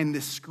hide behind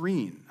this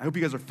screen. I hope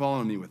you guys are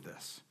following me with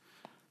this.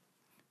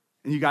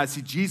 And you guys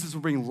see, Jesus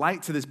will bring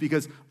light to this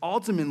because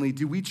ultimately,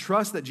 do we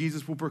trust that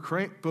Jesus will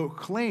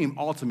proclaim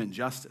ultimate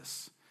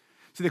justice?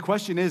 See, the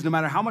question is, no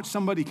matter how much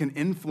somebody can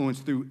influence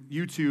through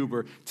YouTube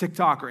or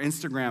TikTok or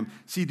Instagram,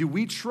 see, do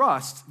we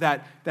trust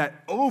that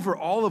over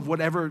all of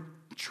whatever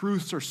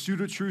truths or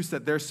pseudo-truths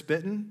that they're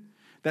spitting,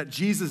 that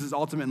Jesus is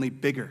ultimately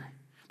bigger,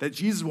 that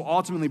Jesus will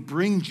ultimately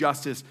bring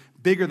justice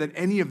bigger than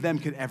any of them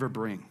could ever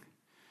bring?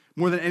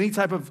 More than any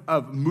type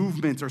of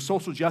movement or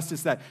social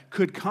justice that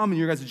could come in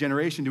your guys'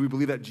 generation, do we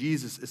believe that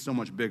Jesus is so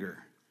much bigger?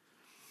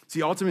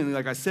 See, ultimately,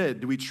 like I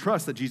said, do we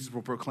trust that Jesus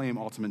will proclaim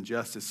ultimate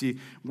justice? See,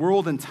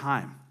 world and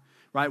time.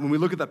 Right? When we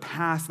look at the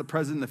past, the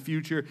present, and the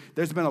future,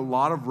 there's been a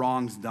lot of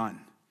wrongs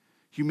done.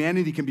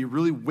 Humanity can be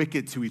really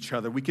wicked to each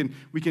other. We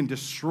can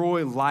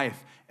destroy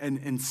life an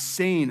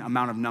insane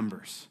amount of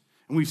numbers.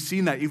 And we've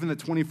seen that even in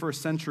the 21st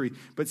century.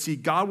 But see,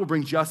 God will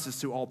bring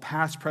justice to all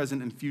past,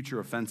 present, and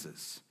future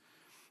offenses.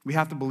 We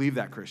have to believe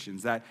that,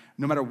 Christians, that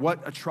no matter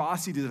what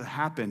atrocity that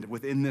happened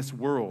within this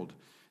world,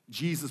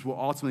 Jesus will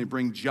ultimately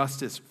bring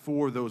justice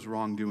for those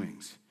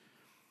wrongdoings.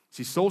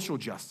 See, social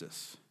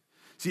justice.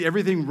 See,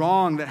 everything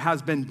wrong that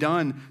has been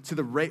done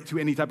to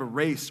any type of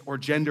race or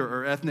gender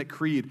or ethnic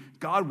creed,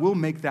 God will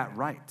make that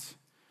right.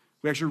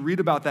 We actually read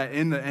about that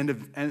in the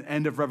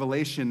end of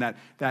Revelation, that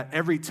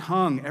every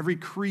tongue, every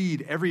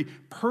creed, every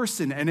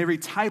person, and every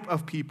type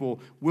of people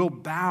will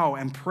bow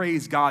and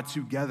praise God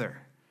together.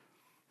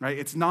 Right?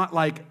 It's not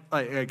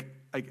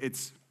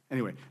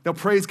anyway, they'll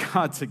praise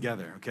God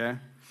together, okay?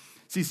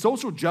 See,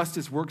 social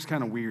justice works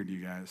kind of weird,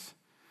 you guys.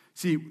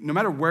 See, no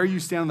matter where you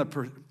stand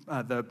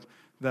on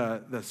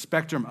the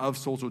spectrum of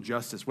social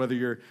justice,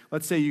 whether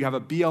let's say you have a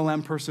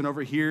BLM person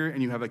over here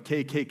and you have a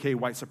KKK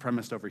white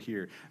supremacist over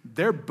here.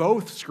 They're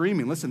both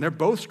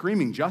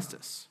screaming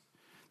justice.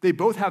 They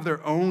both have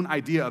their own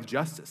idea of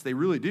justice. They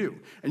really do.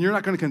 And you're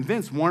not going to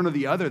convince one or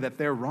the other that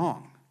they're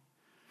wrong.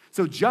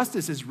 So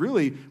justice is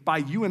really, by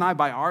you and I,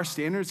 by our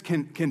standards,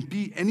 can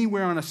be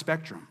anywhere on a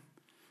spectrum.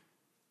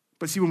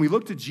 But see, when we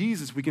look to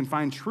Jesus, we can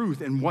find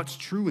truth in what's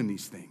true in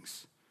these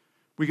things.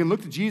 We can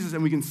look to Jesus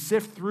and we can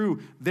sift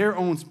through their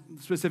own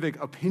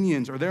specific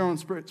opinions or their own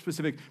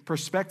specific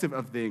perspective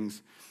of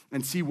things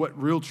and see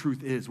what real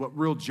truth is, what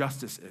real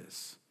justice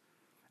is.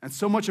 And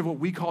so much of what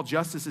we call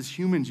justice as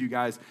humans, you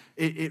guys,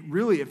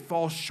 it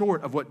falls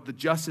short of what the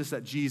justice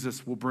that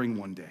Jesus will bring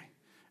one day.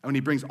 And when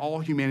he brings all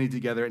humanity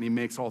together and he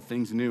makes all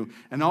things new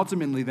and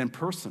ultimately then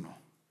personal.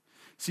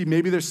 See,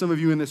 maybe there's some of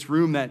you in this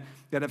room that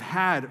have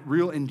had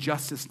real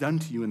injustice done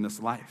to you in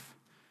this life.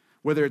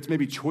 Whether it's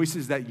maybe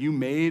choices that you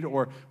made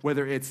or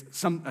whether it's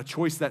a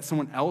choice that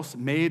someone else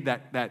made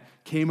that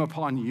came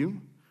upon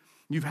you.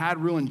 You've had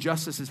real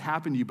injustices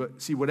happen to you,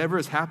 but see, whatever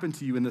has happened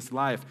to you in this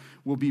life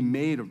will be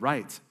made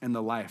right in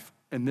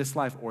this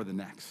life or the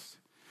next.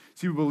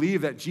 See, we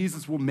believe that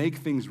Jesus will make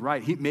things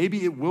right.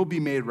 Maybe it will be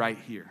made right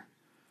here.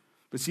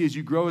 But see, as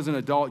you grow as an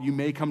adult, you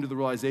may come to the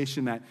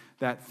realization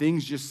that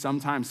things just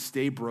sometimes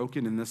stay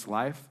broken in this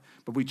life,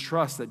 but we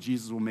trust that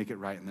Jesus will make it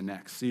right in the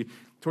next. See,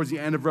 towards the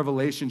end of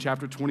Revelation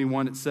chapter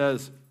 21, it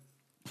says,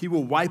 he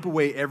will wipe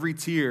away every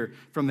tear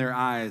from their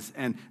eyes,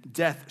 and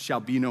death shall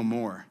be no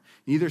more.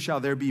 Neither shall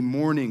there be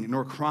mourning,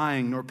 nor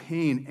crying, nor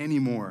pain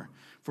anymore.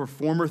 For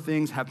former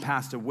things have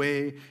passed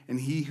away, and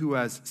he who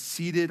has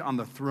seated on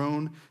the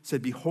throne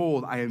said,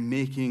 behold, I am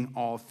making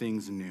all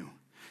things new.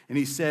 And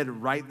he said,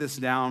 write this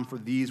down, for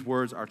these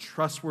words are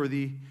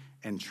trustworthy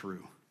and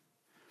true.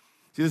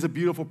 See, there's a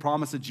beautiful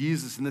promise of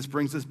Jesus, and this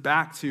brings us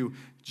back to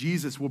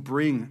Jesus will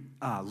bring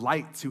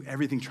light to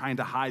everything trying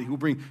to hide. He will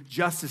bring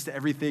justice to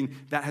everything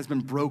that has been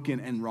broken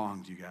and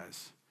wronged, you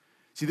guys.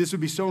 See, this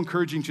would be so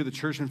encouraging to the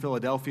church in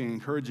Philadelphia and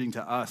encouraging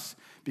to us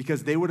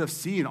because they would have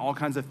seen all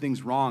kinds of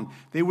things wrong.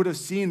 They would have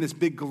seen this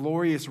big,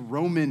 glorious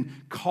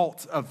Roman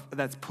cult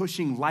that's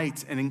pushing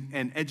light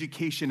and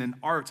education and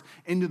art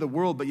into the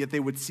world, but yet they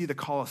would see the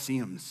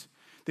Colosseums.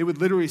 They would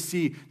literally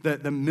see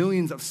the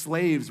millions of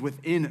slaves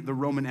within the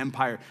Roman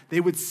Empire. They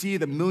would see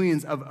the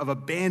millions of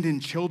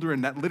abandoned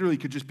children that literally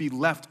could just be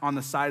left on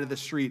the side of the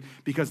street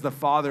because the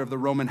father of the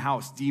Roman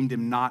house deemed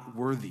him not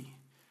worthy.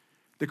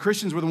 The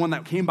Christians were the one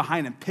that came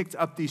behind and picked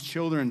up these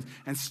children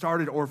and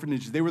started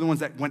orphanages. They were the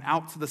ones that went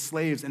out to the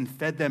slaves and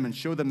fed them and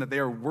showed them that they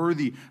are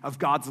worthy of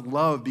God's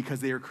love because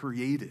they are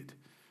created.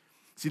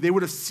 See, they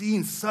would have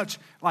seen such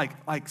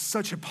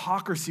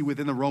hypocrisy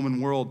within the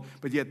Roman world,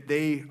 but yet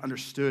they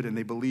understood and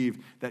they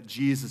believed that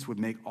Jesus would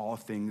make all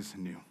things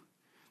new,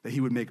 that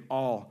he would make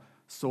all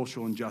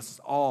social injustice,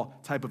 all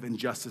type of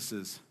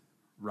injustices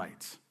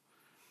right.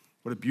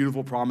 What a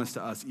beautiful promise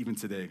to us even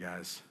today,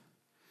 guys.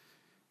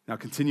 Now,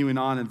 continuing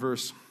on in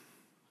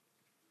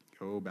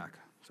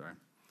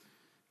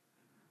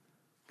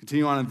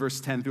Continue on in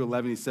verse 10 through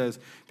 11, he says,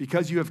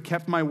 because you have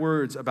kept my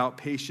words about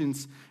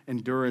patience,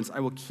 endurance, I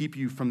will keep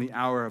you from the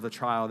hour of the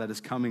trial that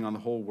is coming on the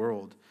whole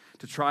world,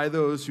 to try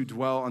those who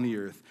dwell on the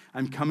earth.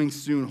 I'm coming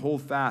soon.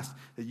 Hold fast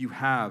that you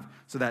have,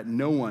 so that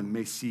no one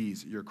may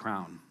seize your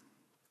crown.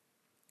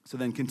 So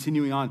then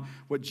continuing on,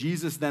 what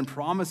Jesus then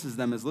promises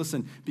them is,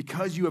 listen,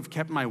 because you have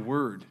kept my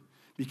word,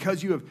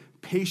 because you have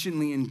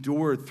patiently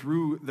endured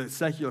through the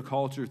secular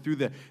culture, through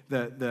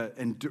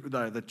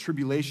the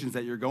tribulations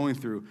that you're going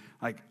through,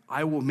 like,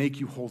 I will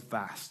make you hold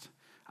fast.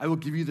 I will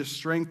give you the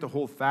strength to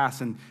hold fast.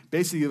 And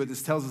basically what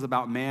this tells us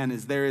about man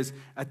is there is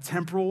a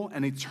temporal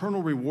and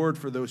eternal reward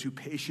for those who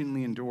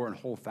patiently endure and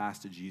hold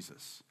fast to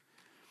Jesus.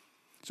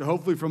 So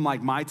hopefully from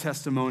like my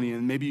testimony,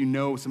 and maybe you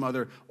know some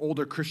other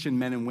older Christian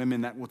men and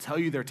women that will tell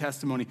you their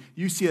testimony,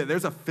 you see that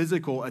there's a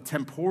physical, a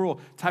temporal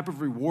type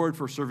of reward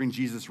for serving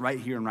Jesus right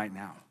here and right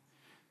now.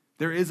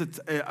 There is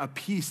a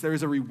peace, there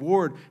is a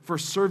reward for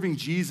serving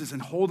Jesus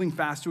and holding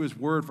fast to his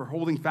word, for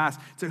holding fast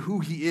to who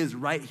he is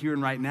right here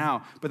and right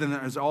now. But then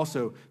there's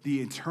also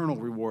the eternal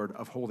reward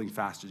of holding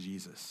fast to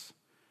Jesus.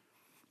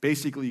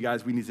 Basically, you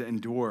guys, we need to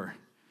endure.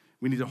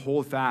 We need to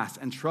hold fast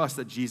and trust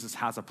that Jesus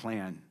has a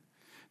plan.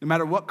 No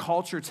matter what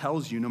culture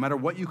tells you, no matter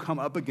what you come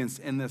up against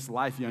in this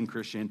life, young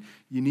Christian,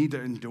 you need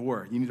to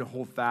endure. You need to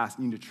hold fast.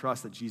 You need to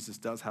trust that Jesus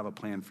does have a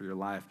plan for your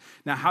life.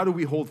 Now, how do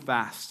we hold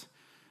fast?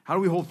 How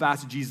do we hold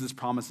fast to Jesus'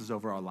 promises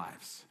over our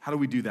lives? How do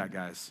we do that,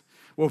 guys?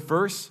 Well,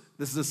 first,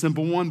 this is a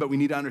simple one, but we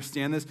need to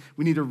understand this.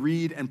 We need to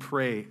read and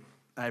pray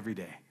every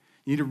day.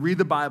 You need to read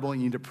the Bible and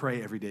you need to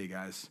pray every day,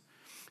 guys.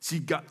 See,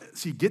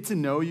 get to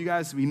know, you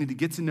guys, we need to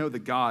get to know the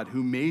God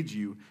who made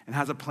you and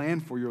has a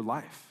plan for your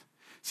life.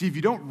 See, if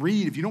you don't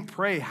read, if you don't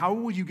pray, how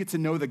will you get to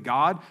know the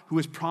God who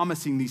is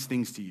promising these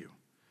things to you?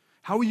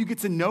 How will you get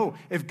to know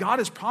if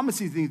God is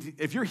promising things?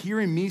 If you're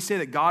hearing me say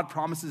that God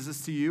promises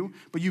this to you,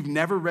 but you've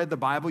never read the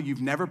Bible,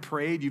 you've never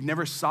prayed, you've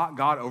never sought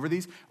God over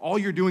these, all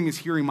you're doing is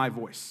hearing my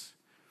voice.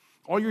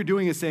 All you're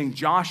doing is saying,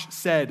 Josh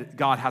said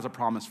God has a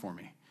promise for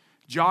me.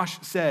 Josh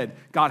said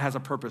God has a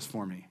purpose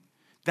for me.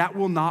 That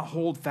will not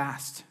hold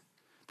fast.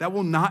 That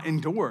will not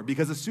endure,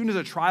 because as soon as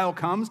a trial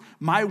comes,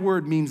 my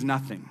word means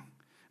nothing.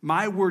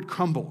 My word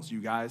crumbles, you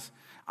guys.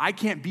 I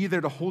can't be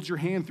there to hold your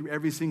hand through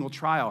every single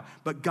trial,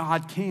 but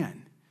God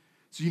can.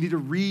 So you need to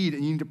read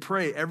and you need to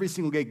pray every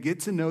single day.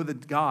 Get to know the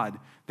God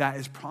that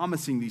is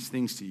promising these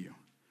things to you.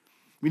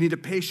 We need to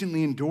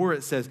patiently endure,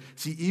 it says.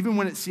 See, even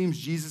when it seems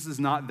Jesus is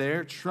not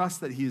there,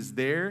 trust that he is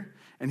there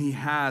and he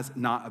has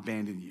not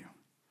abandoned you.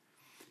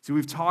 See,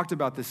 we've talked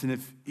about this, and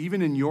if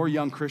even in your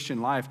young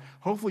Christian life,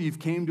 hopefully you've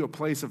came to a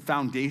place of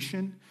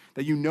foundation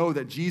that you know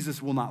that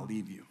Jesus will not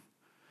leave you.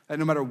 That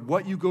no matter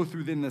what you go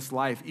through in this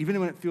life, even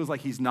when it feels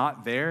like he's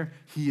not there,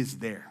 he is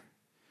there.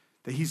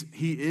 That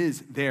he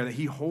is there, that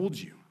he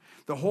holds you.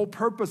 The whole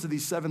purpose of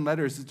these 7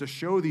 letters is to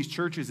show these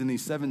churches in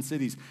these 7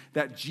 cities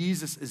that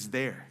Jesus is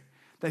there,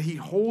 that he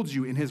holds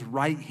you in his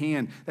right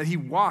hand, that he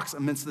walks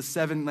amidst the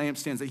 7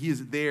 lampstands, that he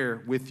is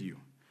there with you.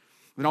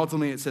 And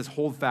ultimately it says,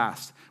 hold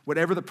fast.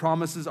 Whatever the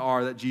promises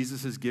are that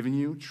Jesus has given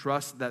you,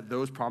 trust that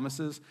those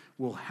promises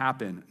will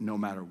happen no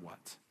matter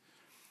what.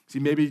 See,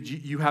 maybe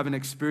you haven't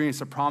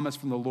experienced a promise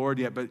from the Lord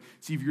yet, but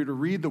see, if you were to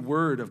read the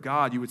word of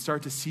God, you would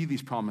start to see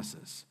these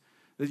promises.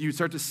 That you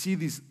start to see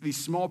these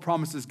small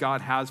promises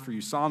God has for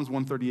you. Psalms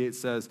 138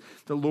 says,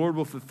 the Lord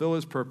will fulfill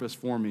his purpose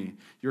for me.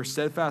 Your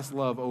steadfast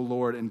love, O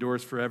Lord,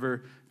 endures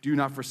forever. Do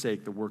not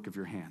forsake the work of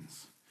your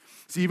hands.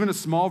 See, even a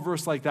small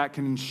verse like that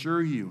can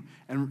ensure you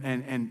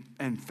and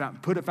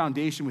put a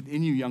foundation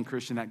within you, young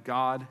Christian, that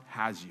God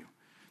has you,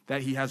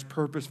 that he has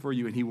purpose for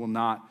you and he will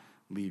not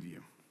leave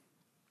you.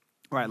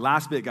 All right,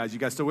 last bit, guys. You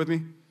guys still with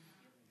me?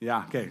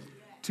 Yeah, okay.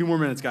 2 more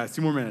minutes, guys.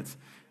 2 more minutes.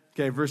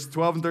 Okay, verse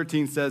 12 and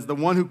 13 says, the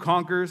one who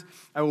conquers,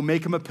 I will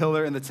make him a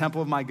pillar in the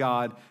temple of my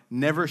God.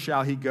 Never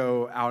shall he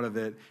go out of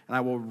it. And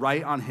I will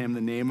write on him the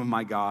name of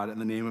my God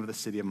and the name of the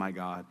city of my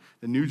God,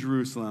 the new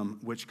Jerusalem,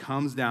 which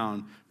comes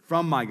down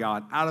from my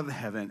God out of the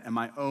heaven, and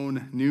my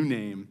own new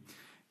name.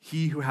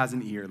 He who has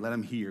an ear, let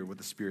him hear what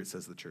the Spirit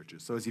says to the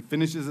churches. So as he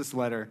finishes this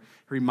letter,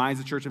 he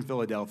reminds the church in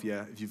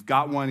Philadelphia, if you've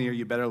got 1 ear,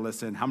 you better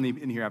listen. How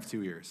many in here have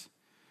 2 ears?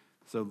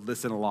 So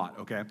listen a lot,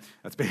 okay?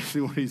 That's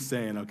basically what he's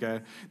saying, okay?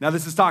 Now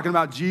this is talking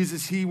about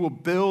Jesus. He will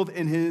build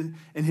in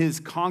his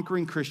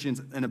conquering Christians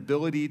an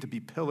ability to be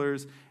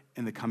pillars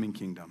in the coming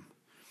kingdom.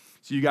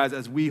 So you guys,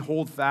 as we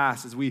hold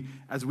fast, as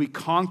we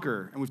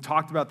conquer, and we've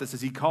talked about this,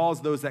 as he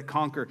calls those that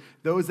conquer,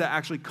 those that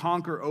actually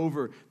conquer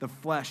over the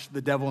flesh,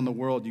 the devil, and the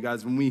world, you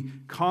guys, when we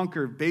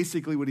conquer,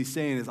 basically what he's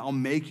saying is, I'll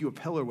make you a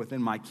pillar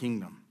within my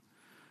kingdom.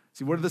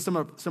 See, what are some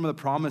of the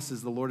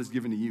promises the Lord has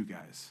given to you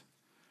guys?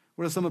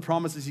 What are some of the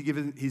promises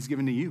he's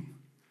given to you?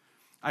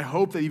 I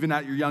hope that even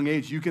at your young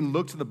age, you can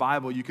look to the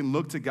Bible, you can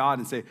look to God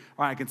and say,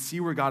 all right, I can see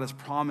where God has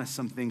promised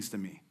some things to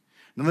me.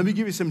 Now let me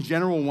give you some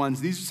general ones.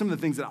 These are some of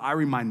the things that I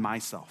remind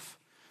myself.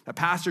 That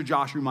Pastor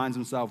Josh reminds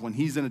himself when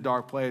he's in a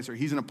dark place or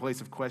he's in a place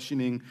of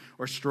questioning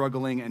or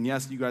struggling. And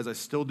yes, you guys, I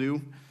still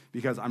do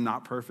because I'm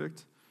not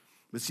perfect.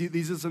 But see,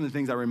 these are some of the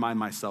things I remind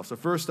myself. So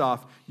first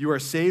off, you are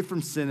saved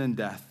from sin and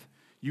death.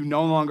 You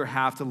no longer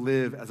have to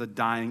live as a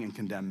dying and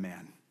condemned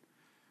man.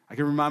 I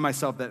can remind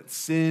myself that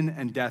sin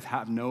and death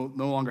no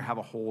longer have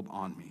a hold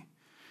on me.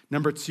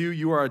 Number 2,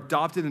 you are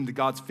adopted into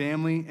God's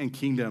family and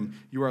kingdom.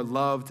 You are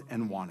loved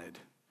and wanted.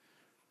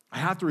 I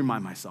have to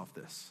remind myself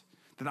this,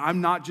 that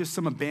I'm not just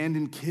some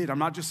abandoned kid. I'm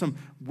not just some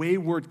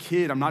wayward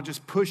kid. I'm not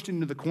just pushed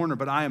into the corner,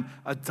 but I am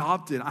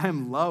adopted. I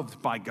am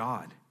loved by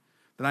God,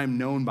 that I am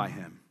known by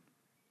him.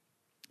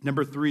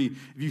 Number 3,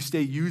 if you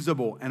stay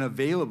usable and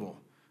available,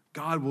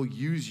 God will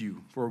use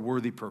you for a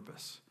worthy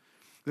purpose.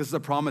 This is a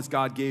promise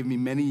God gave me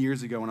many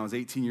years ago when I was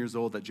 18 years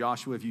old, that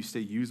Joshua, if you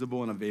stay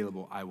usable and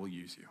available, I will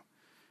use you.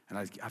 And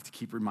I have to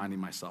keep reminding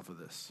myself of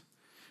this.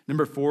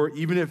 Number 4,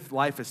 even if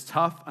life is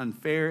tough,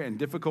 unfair, and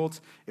difficult,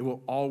 it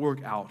will all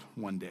work out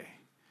one day.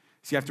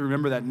 So you have to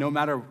remember that no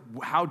matter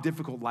how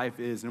difficult life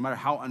is, no matter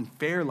how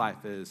unfair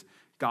life is,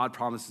 God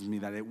promises me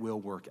that it will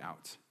work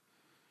out.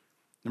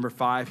 Number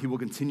 5, he will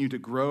continue to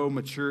grow,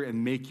 mature,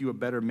 and make you a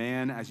better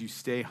man as you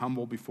stay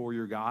humble before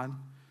your God.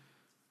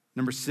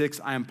 Number 6,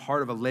 I am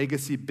part of a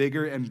legacy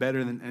bigger and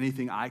better than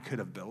anything I could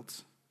have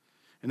built.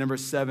 And number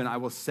 7, I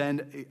will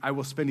spend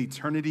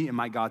eternity in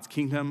my God's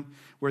kingdom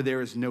where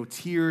there is no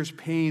tears,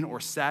 pain, or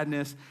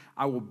sadness.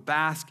 I will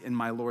bask in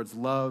my Lord's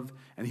love,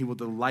 and he will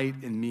delight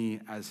in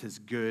me as his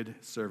good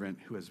servant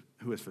who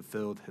has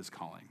fulfilled his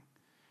calling.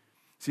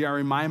 See, I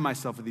remind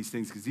myself of these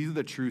things because these are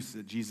the truths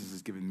that Jesus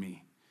has given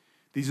me.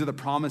 These are the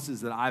promises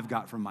that I've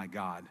got from my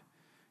God,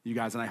 you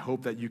guys, and I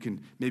hope that you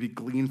can maybe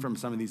glean from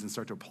some of these and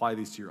start to apply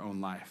these to your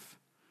own life.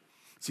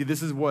 See,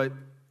 this is what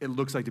it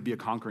looks like to be a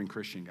conquering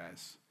Christian,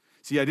 guys.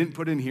 See, I didn't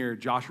put in here,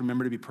 Josh,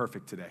 remember to be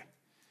perfect today.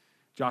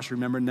 Josh,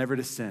 remember never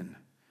to sin.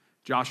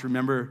 Josh,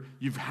 remember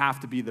you have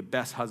to be the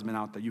best husband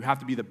out there. You have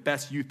to be the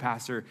best youth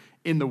pastor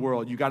in the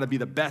world. You got to be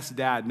the best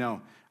dad.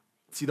 No.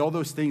 See, all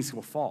those things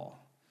will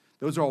fall.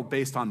 Those are all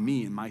based on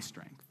me and my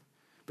strength.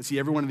 But see,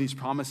 every one of these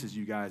promises,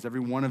 you guys,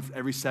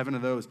 every 7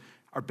 of those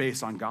are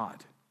based on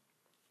God.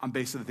 I'm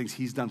based on the things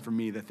he's done for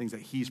me, the things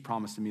that he's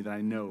promised to me that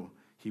I know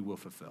he will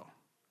fulfill.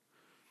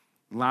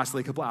 And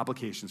lastly, a couple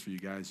applications for you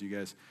guys.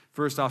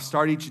 First off,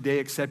 start each day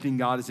accepting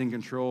God is in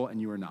control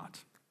and you are not.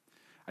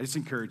 I just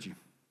encourage you.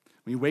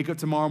 When you wake up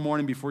tomorrow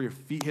morning, before your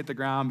feet hit the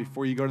ground,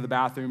 before you go to the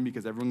bathroom,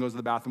 because everyone goes to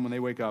the bathroom when they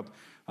wake up,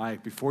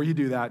 before you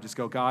do that, just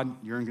go,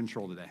 God, you're in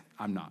control today.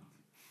 I'm not.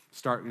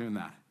 Start doing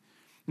that.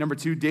 Number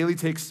 2, daily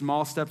take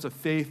small steps of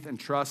faith and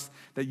trust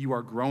that you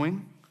are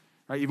growing.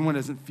 Right? Even when it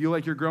doesn't feel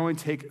like you're growing,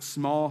 take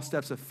small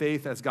steps of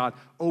faith as God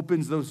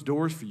opens those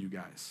doors for you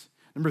guys.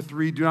 Number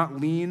 3, do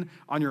not lean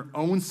on your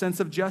own sense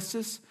of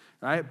justice,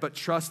 right? But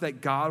trust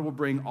that God will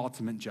bring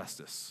ultimate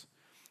justice.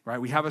 Right?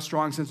 We have a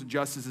strong sense of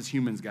justice as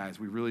humans, guys.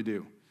 We really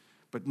do.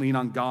 But lean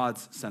on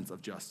God's sense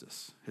of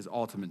justice, his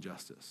ultimate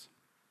justice.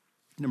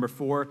 Number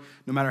 4,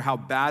 no matter how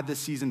bad this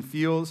season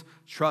feels,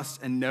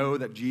 trust and know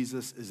that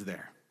Jesus is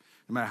there.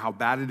 No matter how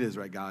bad it is,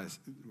 right, guys?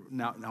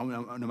 No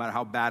matter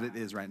how bad it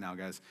is right now,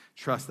 guys,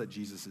 trust that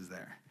Jesus is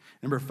there.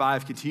 Number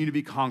 5, continue to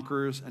be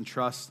conquerors and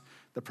trust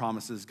the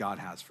promises God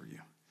has for you.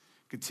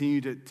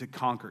 Continue to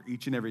conquer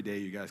each and every day,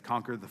 you guys.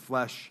 Conquer the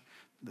flesh,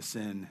 the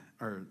sin,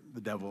 or the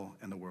devil,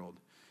 and the world,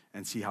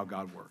 and see how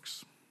God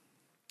works.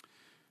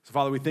 So,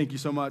 Father, we thank you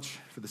so much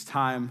for this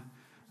time.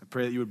 I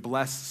pray that you would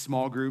bless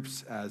small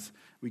groups as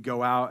we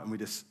go out and we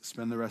just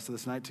spend the rest of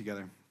this night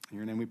together. In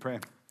your name we pray.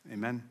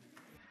 Amen.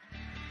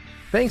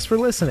 Thanks for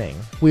listening.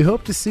 We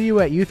hope to see you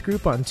at youth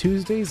group on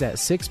Tuesdays at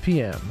 6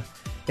 p.m.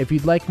 If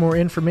you'd like more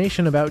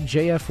information about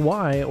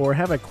JFY or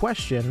have a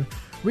question,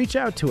 reach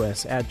out to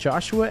us at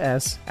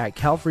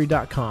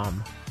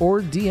joshuas@calvary.com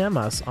or DM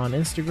us on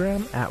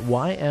Instagram at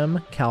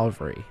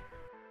ymcalvary.